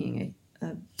experience as being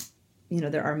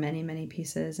there are many, many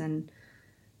pieces, and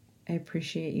I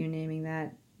appreciate you naming that.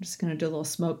 I'm just going to do a little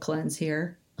smoke cleanse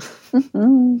here.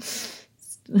 Mm-hmm.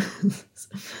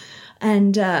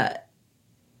 And,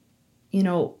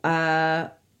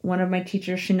 one of my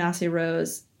teachers, Shinasi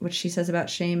Rose, what she says about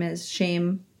shame is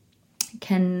shame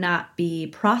cannot be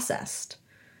processed.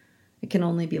 It can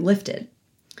only be lifted.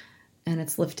 And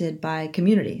it's lifted by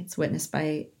community. It's witnessed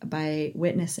by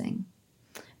witnessing.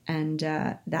 And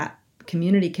that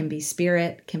community can be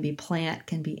spirit, can be plant,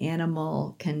 can be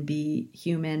animal, can be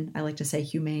human. I like to say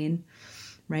humane,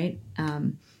 right?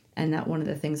 And that one of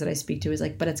the things that I speak to is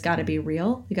like, but it's got to be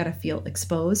real. You got to feel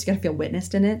exposed. You got to feel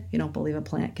witnessed in it. If you don't believe a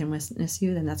plant can witness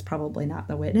you, then that's probably not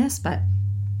the witness. But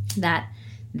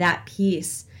that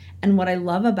piece. And what I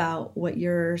love about what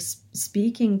you're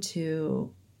speaking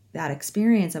to, that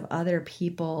experience of other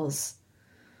people's,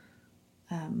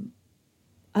 and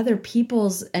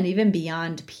even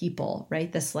beyond people,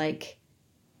 right? This like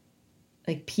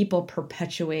people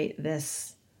perpetuate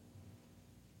this,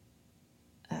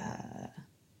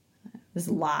 this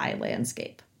lie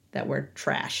landscape that we're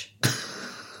trash,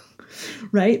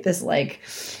 right? This like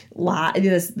lie,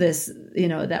 this,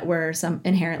 that we're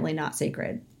inherently not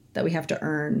sacred, that we have to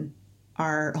earn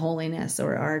our holiness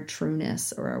or our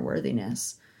trueness or our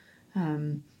worthiness,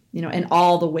 and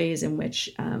all the ways in which,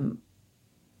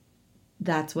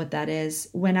 that's what that is.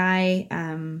 When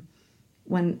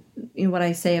what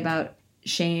I say about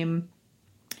shame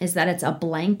is that it's a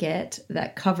blanket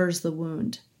that covers the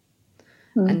wound.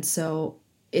 Mm. And so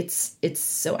it's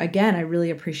so, again, I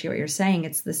really appreciate what you're saying.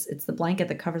 It's the blanket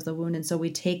that covers the wound. And so we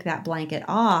take that blanket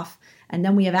off, and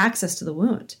then we have access to the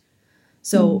wound.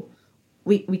 So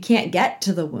we can't get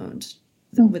to the wound.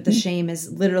 with the shame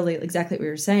is literally exactly what you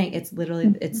were saying. It's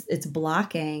literally, it's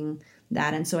blocking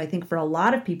that. And so I think for a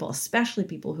lot of people, especially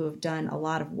people who have done a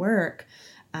lot of work,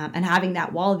 and having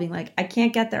that wall of being like, I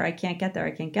can't get there, I can't get there,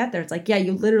 I can't get there. It's like, yeah,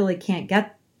 you literally can't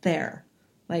get there.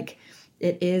 Like,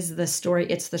 it is the story,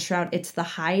 it's the shroud, it's the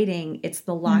hiding, it's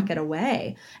the lock it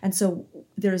away. And so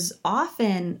there's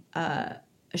often a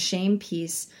shame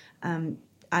piece that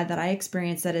I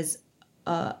experience that is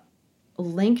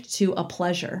linked to a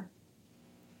pleasure,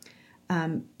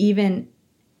 even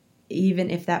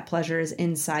if that pleasure is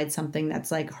inside something that's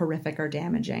like horrific or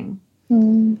damaging.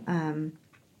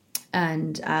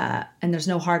 And there's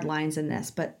no hard lines in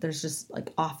this, but there's just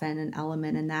like often an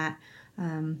element in that,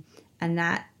 and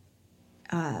that,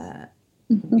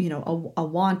 you know, a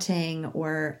wanting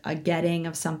or a getting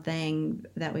of something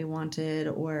that we wanted,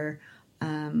 or,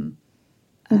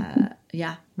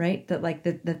 yeah, right. That like,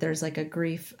 that there's like a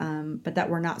grief, but that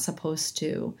we're not supposed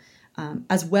to,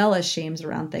 as well as shames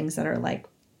around things that are like,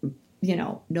 you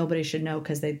know, nobody should know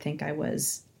because they'd think I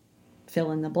was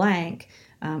fill in the blank.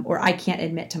 Or I can't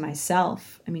admit to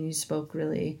myself. I mean, you spoke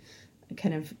really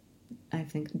kind of, I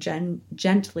think,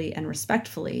 gently and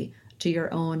respectfully to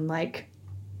your own, like,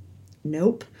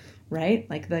 nope, right?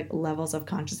 Like the levels of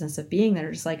consciousness of being that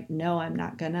are just like, no, I'm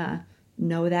not gonna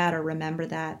know that or remember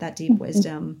that deep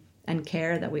wisdom and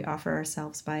care that we offer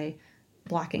ourselves by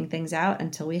blocking things out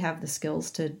until we have the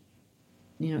skills to,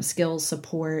 you know, skills,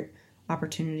 support,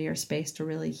 opportunity, or space to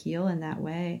really heal in that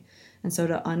way. And so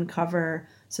to uncover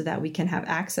so that we can have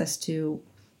access to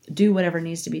do whatever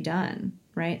needs to be done,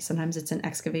 right? Sometimes it's an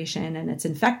excavation and it's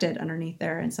infected underneath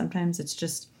there. And sometimes it's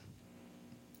just,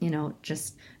 you know,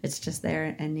 it's just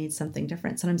there and needs something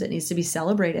different. Sometimes it needs to be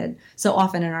celebrated. So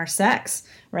often in our sex,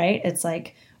 right? It's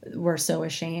like, we're so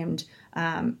ashamed.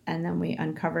 And then we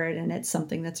uncover it and it's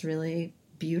something that's really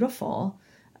beautiful.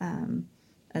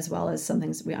 As well as some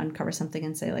things we uncover something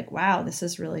and say like, wow, this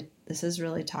is really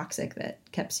toxic, that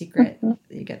kept secret.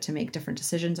 You get to make different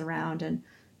decisions around and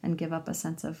give up a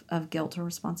sense of guilt or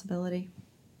responsibility.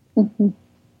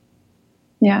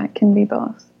 Yeah, it can be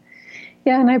both.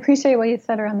 Yeah. And I appreciate what you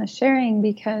said around the sharing,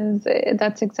 because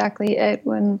that's exactly it.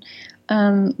 When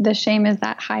the shame is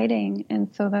that hiding. And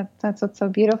so that's what's so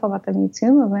beautiful about the Me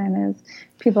Too movement is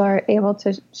people are able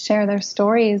to share their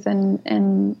stories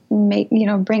and make, you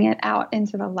know, bring it out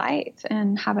into the light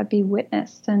and have it be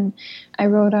witnessed. And I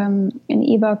wrote an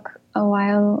ebook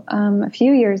a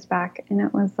few years back, and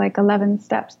it was like 11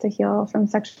 steps to heal from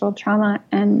sexual trauma.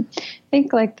 And I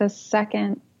think like the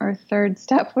second or third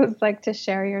step was like to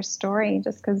share your story,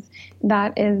 just because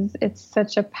it's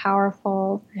such a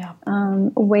powerful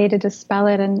way to dispel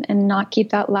it and not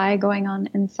keep that lie going on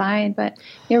inside. But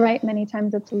you're right, many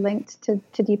times it's linked to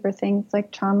deeper things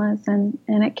like traumas, and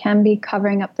it can be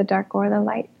covering up the dark or the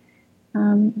light.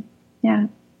 Yeah.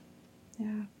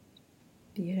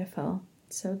 Beautiful.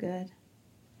 So good.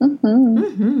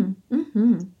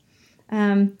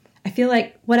 I feel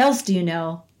like, what else do you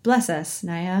know? Bless us,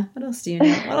 Naya. What else do you know?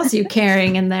 What else are you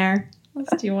carrying in there?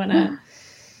 What else do you want to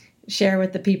share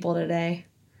with the people today?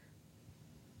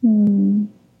 I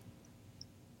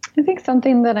think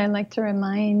something that I like to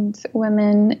remind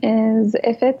women is,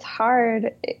 if it's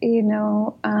hard, you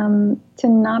know, to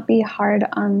not be hard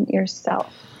on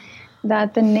yourself.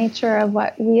 That the nature of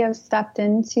what we have stepped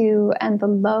into and the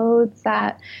loads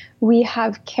that we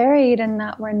have carried, and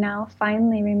that we're now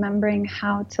finally remembering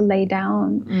how to lay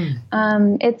down.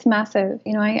 It's massive.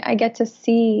 You know, I get to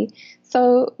see.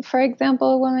 So, for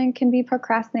example, a woman can be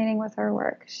procrastinating with her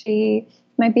work. She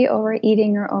might be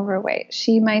overeating or overweight.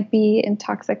 She might be in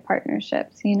toxic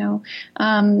partnerships, you know.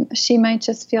 She might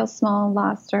just feel small,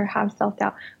 lost, or have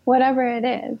self-doubt. Whatever it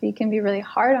is, you can be really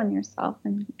hard on yourself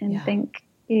and think,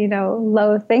 you know,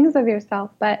 low things of yourself.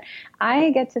 But I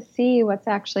get to see what's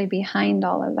actually behind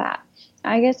all of that.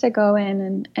 I get to go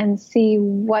in and see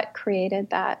what created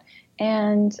that.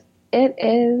 And it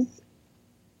is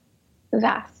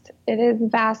vast. It is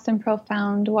vast and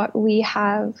profound what we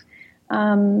have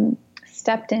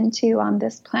stepped into on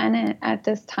this planet at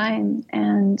this time,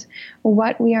 and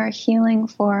what we are healing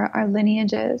for our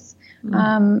lineages,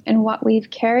 and what we've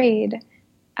carried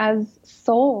as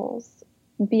souls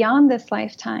beyond this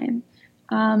lifetime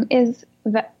is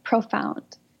profound.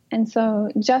 And so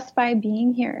just by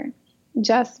being here,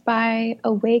 just by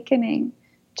awakening,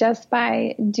 just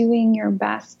by doing your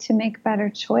best to make better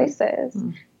choices,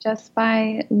 just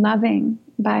by loving,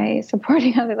 by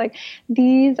supporting others, like,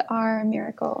 these are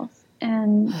miracles.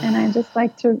 And I just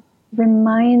like to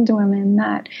remind women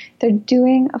that they're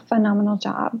doing a phenomenal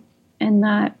job, and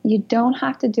that you don't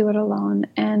have to do it alone.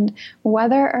 And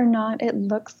whether or not it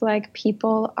looks like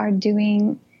people are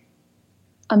doing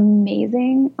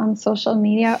amazing on social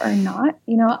media or not.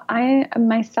 You know, I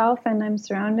myself, and I'm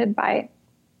surrounded by,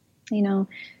 you know,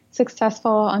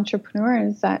 successful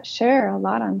entrepreneurs that share a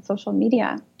lot on social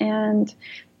media. And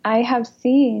I have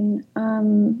seen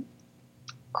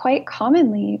quite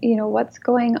commonly, you know, what's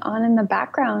going on in the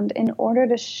background in order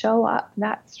to show up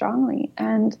that strongly.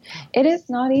 And it is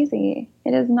not easy.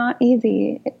 It is not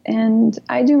easy. And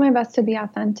I do my best to be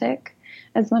authentic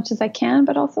as much as I can,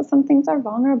 but also some things are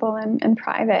vulnerable and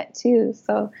private too.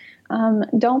 So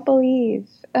don't believe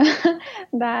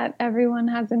that everyone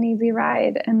has an easy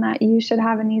ride and that you should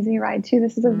have an easy ride too.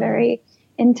 This is a very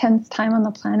intense time on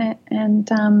the planet. And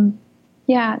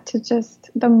to just,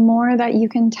 the more that you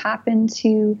can tap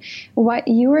into what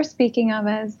you were speaking of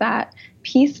as that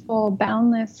peaceful,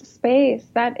 boundless space,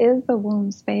 that is the womb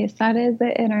space, that is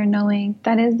the inner knowing,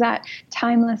 that is that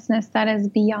timelessness that is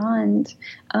beyond,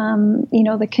 you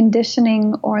know, the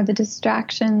conditioning or the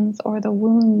distractions or the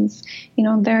wounds. You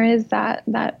know, there is that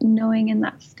knowing and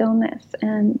that stillness,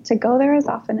 and to go there as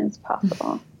often as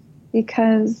possible,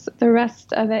 because the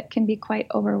rest of it can be quite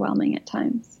overwhelming at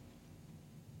times.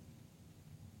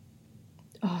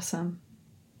 Awesome.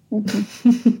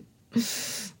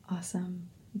 Awesome.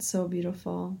 It's so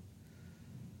beautiful.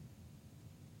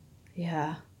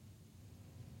 Yeah.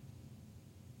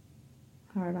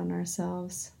 Hard on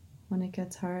ourselves when it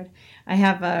gets hard. I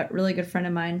have a really good friend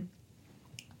of mine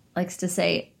likes to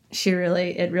say,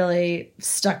 it really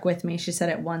stuck with me. She said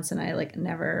it once and I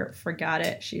never forgot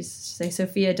it. She say,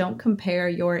 Sophia, don't compare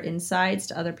your insides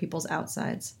to other people's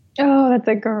outsides. Oh, that's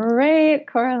a great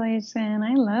correlation.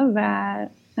 I love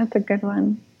that. That's a good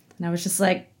one. And I was just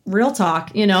like, real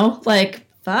talk, you know, like,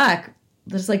 fuck,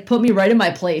 just like put me right in my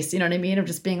place. You know what I mean? Of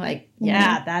just being like,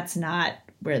 yeah, that's not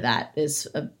where that is.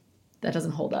 That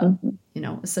doesn't hold up. You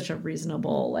know, it's such a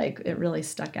reasonable, like, it really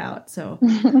stuck out. So,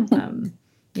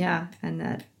 yeah. And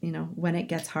that, you know, when it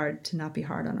gets hard, to not be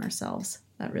hard on ourselves.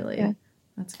 That really,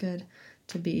 that's good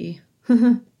to be,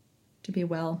 to be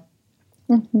well.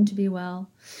 To be well.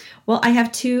 Well, I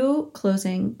have two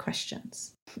closing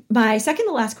questions. My second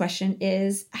to last question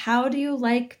is, how do you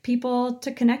like people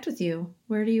to connect with you?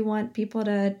 Where do you want people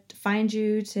to find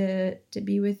you, to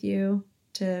be with you?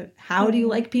 How do you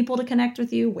like people to connect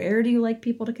with you? Where do you like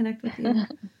people to connect with you?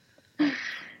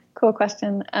 Cool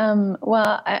question.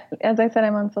 Well, as I said,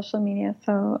 I'm on social media.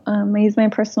 So I use my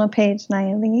personal page,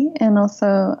 Naya Lee, and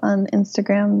also on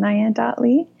Instagram,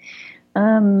 naya.lee.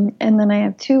 And then I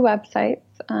have two websites.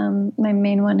 My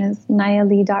main one is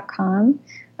nayalee.com.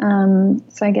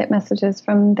 So I get messages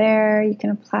from there. You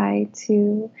can apply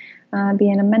to be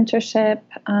in a mentorship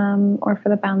or for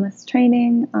the Boundless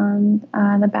training on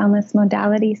the Boundless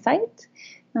modality site.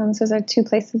 So those are two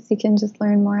places you can just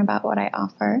learn more about what I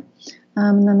offer.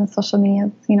 And then the social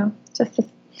media, you know, just to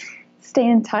stay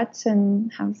in touch and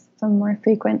have some more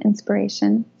frequent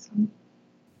inspiration. So,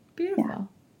 beautiful. Yeah.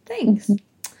 Thanks.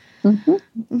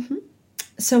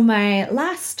 So my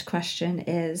last question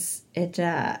is,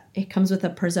 it comes with a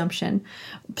presumption.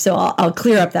 So I'll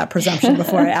clear up that presumption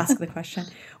before I ask the question,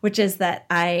 which is that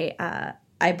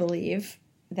I believe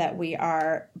that we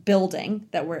are building,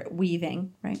 that we're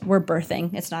weaving, right? We're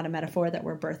birthing. It's not a metaphor, that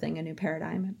we're birthing a new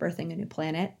paradigm, birthing a new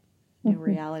planet, new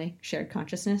reality, shared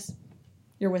consciousness.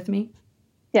 You're with me?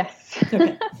 Yes.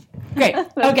 Okay. Great.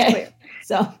 Okay. Clear.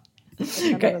 So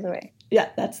great. Yeah,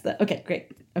 okay,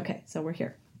 great. Okay, so we're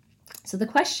here. So the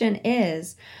question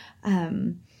is,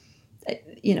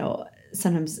 you know,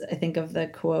 sometimes I think of the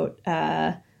quote,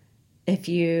 if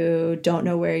you don't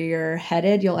know where you're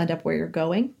headed, you'll end up where you're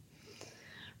going.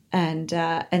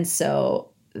 And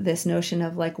so this notion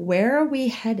of like, where are we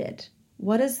headed?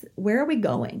 Where are we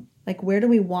going? Like, where do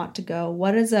we want to go?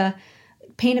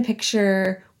 Paint a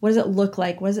picture. What does it look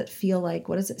like? What does it feel like?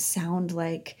 What does it sound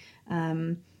like?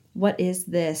 What is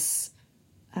this?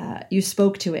 You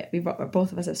spoke to it.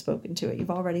 Both of us have spoken to it.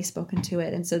 You've already spoken to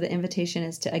it. And so the invitation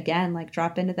is to, again, like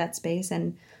drop into that space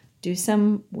and do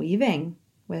some weaving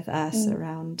with us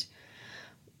around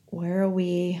where are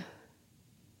we,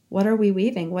 what are we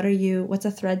weaving? What's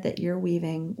a thread that you're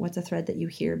weaving? What's a thread that you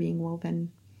hear being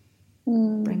woven?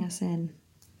 Bring us in.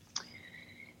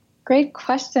 Great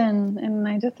question. And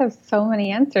I just have so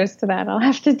many answers to that. I'll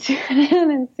have to tune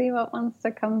in and see what wants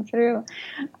to come through.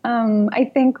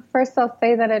 I think first I'll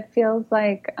say that it feels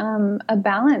like a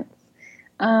balance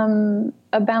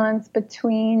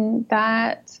between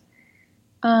that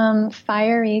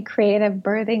fiery, creative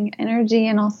birthing energy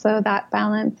and also that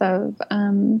balance of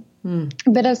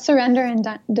a bit of surrender and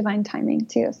divine timing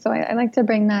too. So I like to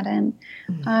bring that in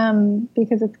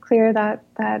because it's clear that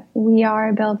we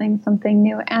are building something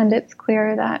new, and it's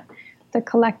clear that the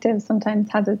collective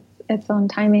sometimes has its own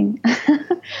timing.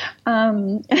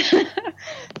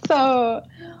 So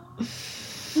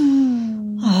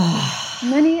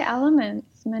many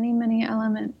elements, many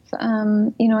elements.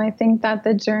 I think that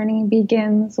the journey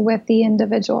begins with the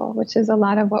individual, which is a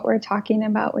lot of what we're talking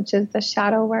about, which is the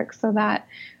shadow work, so that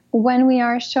when we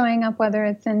are showing up, whether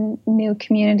it's in new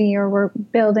community or we're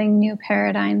building new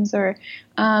paradigms or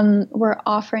we're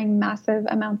offering massive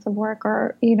amounts of work,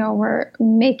 or, we're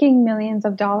making millions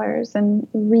of dollars and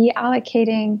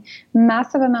reallocating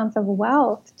massive amounts of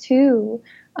wealth to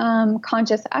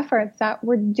conscious efforts, that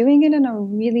we're doing it in a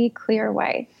really clear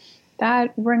way,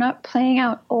 that we're not playing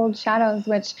out old shadows,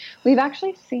 which we've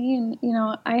actually seen.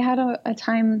 I had a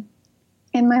time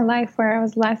in my life where I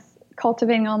was less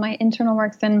cultivating all my internal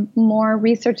works and more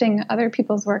researching other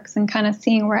people's works and kind of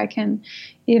seeing where I can,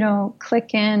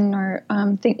 click in or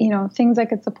things I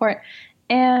could support.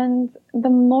 And the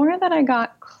more that I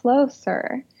got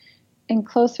closer and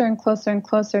closer and closer and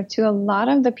closer to a lot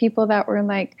of the people that were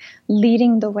like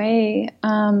leading the way,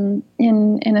 in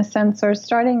a sense, or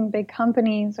starting big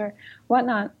companies or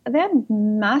whatnot, they had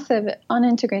massive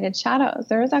unintegrated shadows.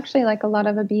 There was actually like a lot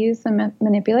of abuse and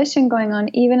manipulation going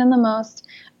on, even in the most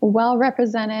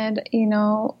well-represented,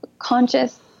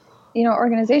 conscious,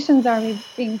 organizations that are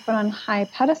being put on high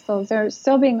pedestals. They're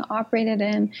still being operated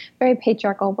in a very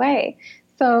patriarchal way.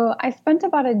 So I spent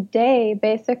about a day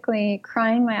basically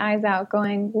crying my eyes out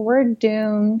going, we're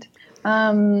doomed,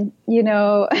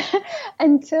 until,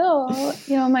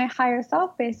 my higher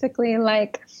self basically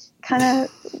like kind of,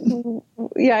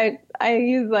 I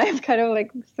use like kind of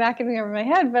like smacking me over my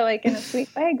head, but like in a sweet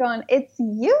way going, it's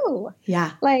you.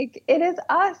 Yeah. Like it is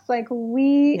us. Like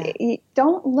we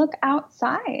don't look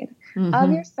outside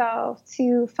of yourself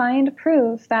to find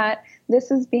proof that this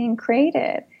is being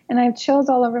created. And I have chills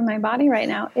all over my body right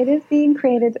now. It is being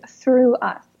created through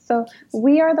us. So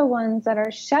we are the ones that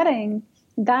are shedding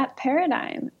that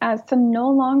paradigm as to no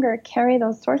longer carry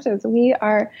those torches. We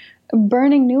are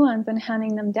burning new ones and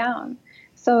handing them down.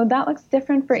 So that looks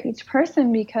different for each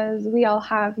person because we all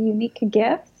have unique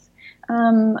gifts,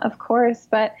 of course,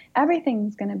 but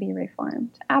everything's going to be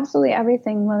reformed. Absolutely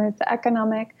everything, whether it's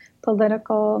economic,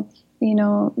 political,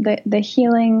 the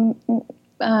healing,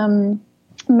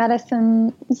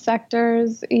 medicine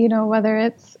sectors, whether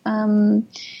it's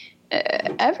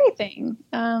everything,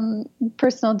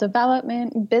 personal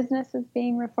development, business is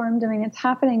being reformed. I mean, it's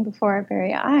happening before our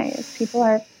very eyes. People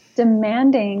are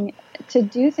demanding to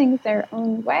do things their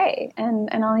own way. And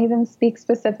I'll even speak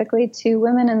specifically to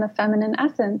women in the feminine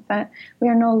essence, that we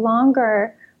are no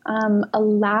longer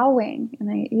allowing, and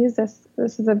I use this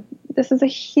is a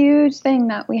huge thing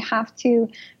that we have to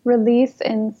release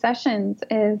in sessions,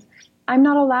 is I'm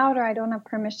not allowed or I don't have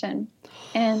permission.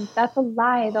 And that's a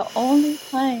lie. The only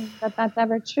time that that's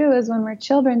ever true is when we're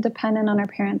children dependent on our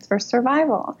parents for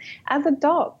survival. As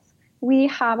adults, we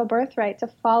have a birthright to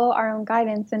follow our own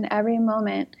guidance in every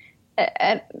moment,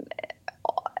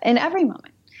 in every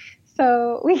moment.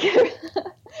 So we can,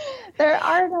 there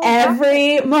are no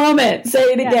every moment.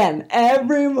 Say it again.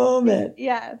 Every moment.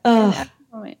 Yes. In every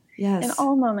moment. Yes. In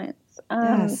all moments.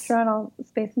 Throughout all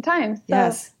space and time. So,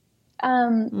 yes.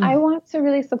 I want to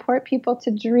really support people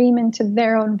to dream into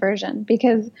their own version,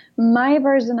 because my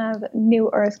version of New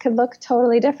Earth could look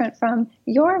totally different from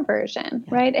your version,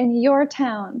 right? In your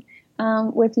town,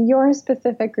 with your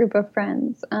specific group of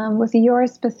friends, with your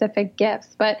specific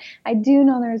gifts. But I do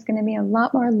know there's going to be a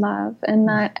lot more love, and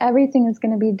that everything is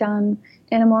going to be done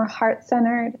in a more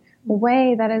heart-centered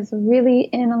way that is really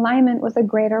in alignment with a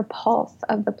greater pulse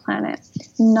of the planet,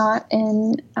 not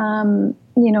in,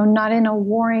 not in a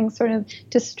warring, sort of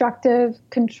destructive,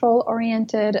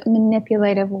 control-oriented,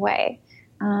 manipulative way.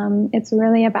 It's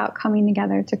really about coming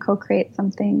together to co-create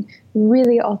something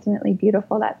really ultimately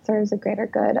beautiful that serves a greater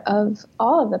good of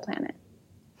all of the planet.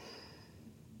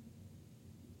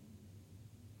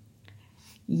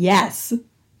 Yes.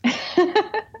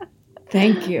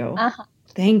 Thank you.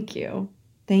 Thank you.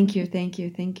 Thank you, thank you,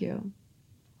 thank you.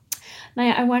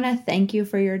 Naya, I want to thank you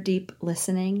for your deep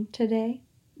listening today.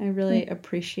 I really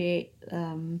appreciate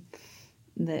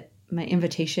that my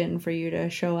invitation for you to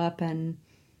show up and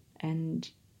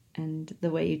the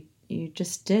way you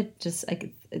just did. Just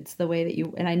like it's the way that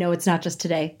you, and I know it's not just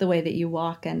today, the way that you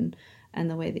walk and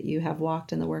the way that you have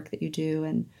walked and the work that you do,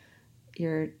 and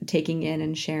you're taking in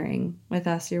and sharing with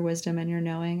us your wisdom and your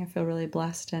knowing. I feel really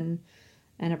blessed and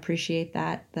appreciate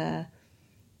that.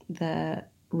 The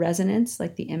resonance,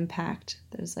 like the impact,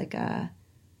 there's like a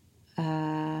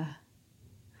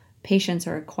patience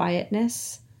or a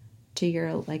quietness to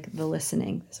your, like the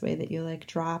listening, this way that you like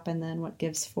drop and then what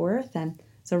gives forth, and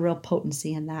it's a real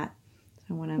potency in that. So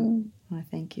I want to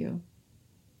thank you.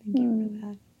 Thank you for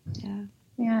that. Yeah.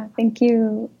 Yeah, thank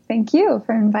you. Thank you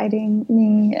for inviting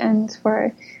me and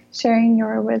for sharing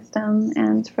your wisdom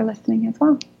and for listening as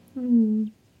well.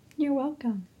 You're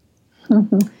welcome.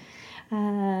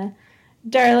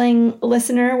 Darling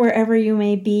listener, wherever you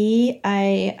may be,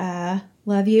 I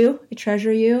love you. I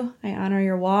treasure you. I honor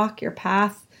your walk, your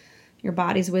path, your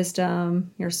body's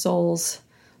wisdom, your soul's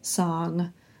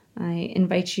song. I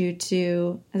invite you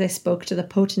to, as I spoke to the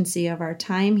potency of our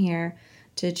time here,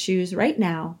 to choose right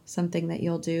now something that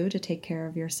you'll do to take care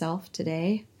of yourself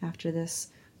today after this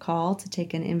call, to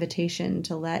take an invitation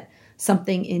to let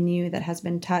something in you that has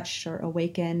been touched or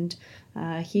awakened,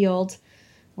 healed,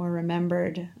 or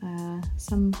remembered,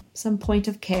 some point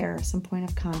of care, some point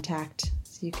of contact,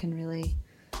 so you can really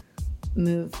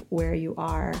move where you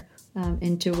are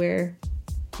into where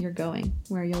you're going,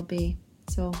 where you'll be.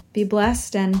 So be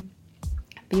blessed and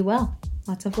be well.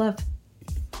 Lots of love.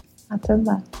 Lots of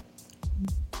love.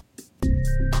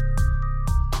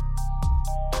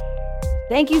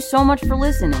 Thank you so much for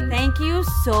listening. Thank you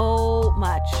so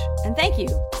much. And thank you,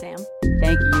 Sam.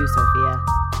 Thank you,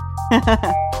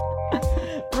 Sophia.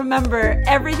 Remember,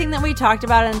 everything that we talked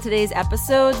about in today's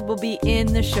episodes will be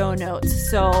in the show notes,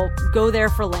 so go there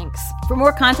for links. For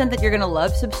more content that you're going to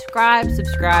love, subscribe to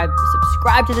this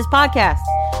podcast.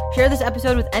 Share this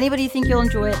episode with anybody you think you'll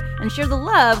enjoy it, and share the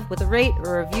love with a rate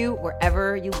or a review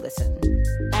wherever you listen.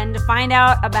 And to find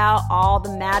out about all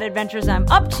the mad adventures I'm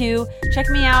up to, check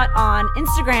me out on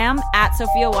Instagram at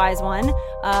SophiaWiseOne,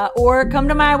 or come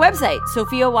to my website,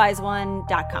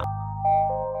 SophiaWiseOne.com.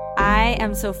 I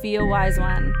am Sophia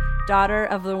Wiseone, daughter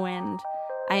of the wind.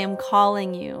 I am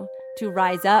calling you to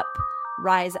rise up,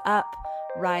 rise up,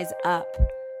 rise up,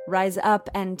 rise up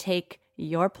and take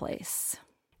your place.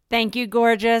 Thank you,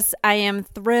 gorgeous. I am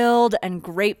thrilled and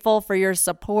grateful for your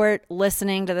support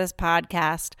listening to this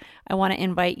podcast. I want to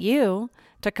invite you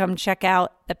to come check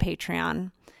out the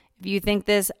Patreon. If you think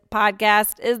this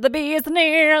podcast is the bee's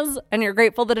knees and you're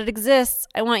grateful that it exists,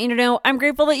 I want you to know I'm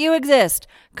grateful that you exist.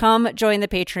 Come join the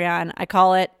Patreon. I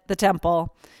call it the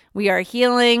temple. We are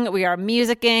healing, we are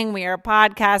musicking, we are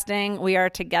podcasting, we are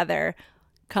together.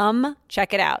 Come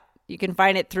check it out. You can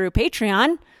find it through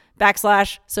Patreon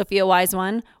 /Sophia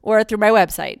Wiseone or through my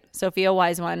website,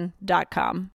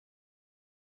 SophiaWiseOne.com.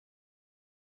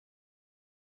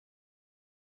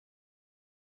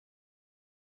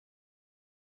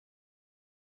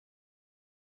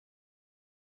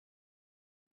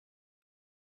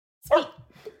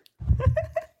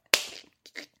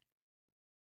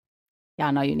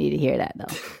 Y'all know you need to hear that,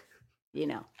 though. You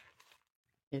know.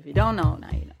 If you don't know, now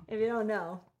you know. If you don't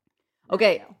know.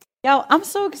 Okay. Yo, I'm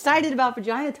so excited about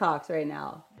Vagina Talks right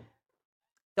now.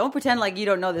 Don't pretend like you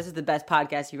don't know this is the best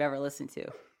podcast you've ever listened to.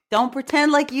 Don't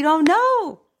pretend like you don't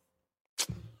know.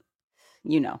 You know.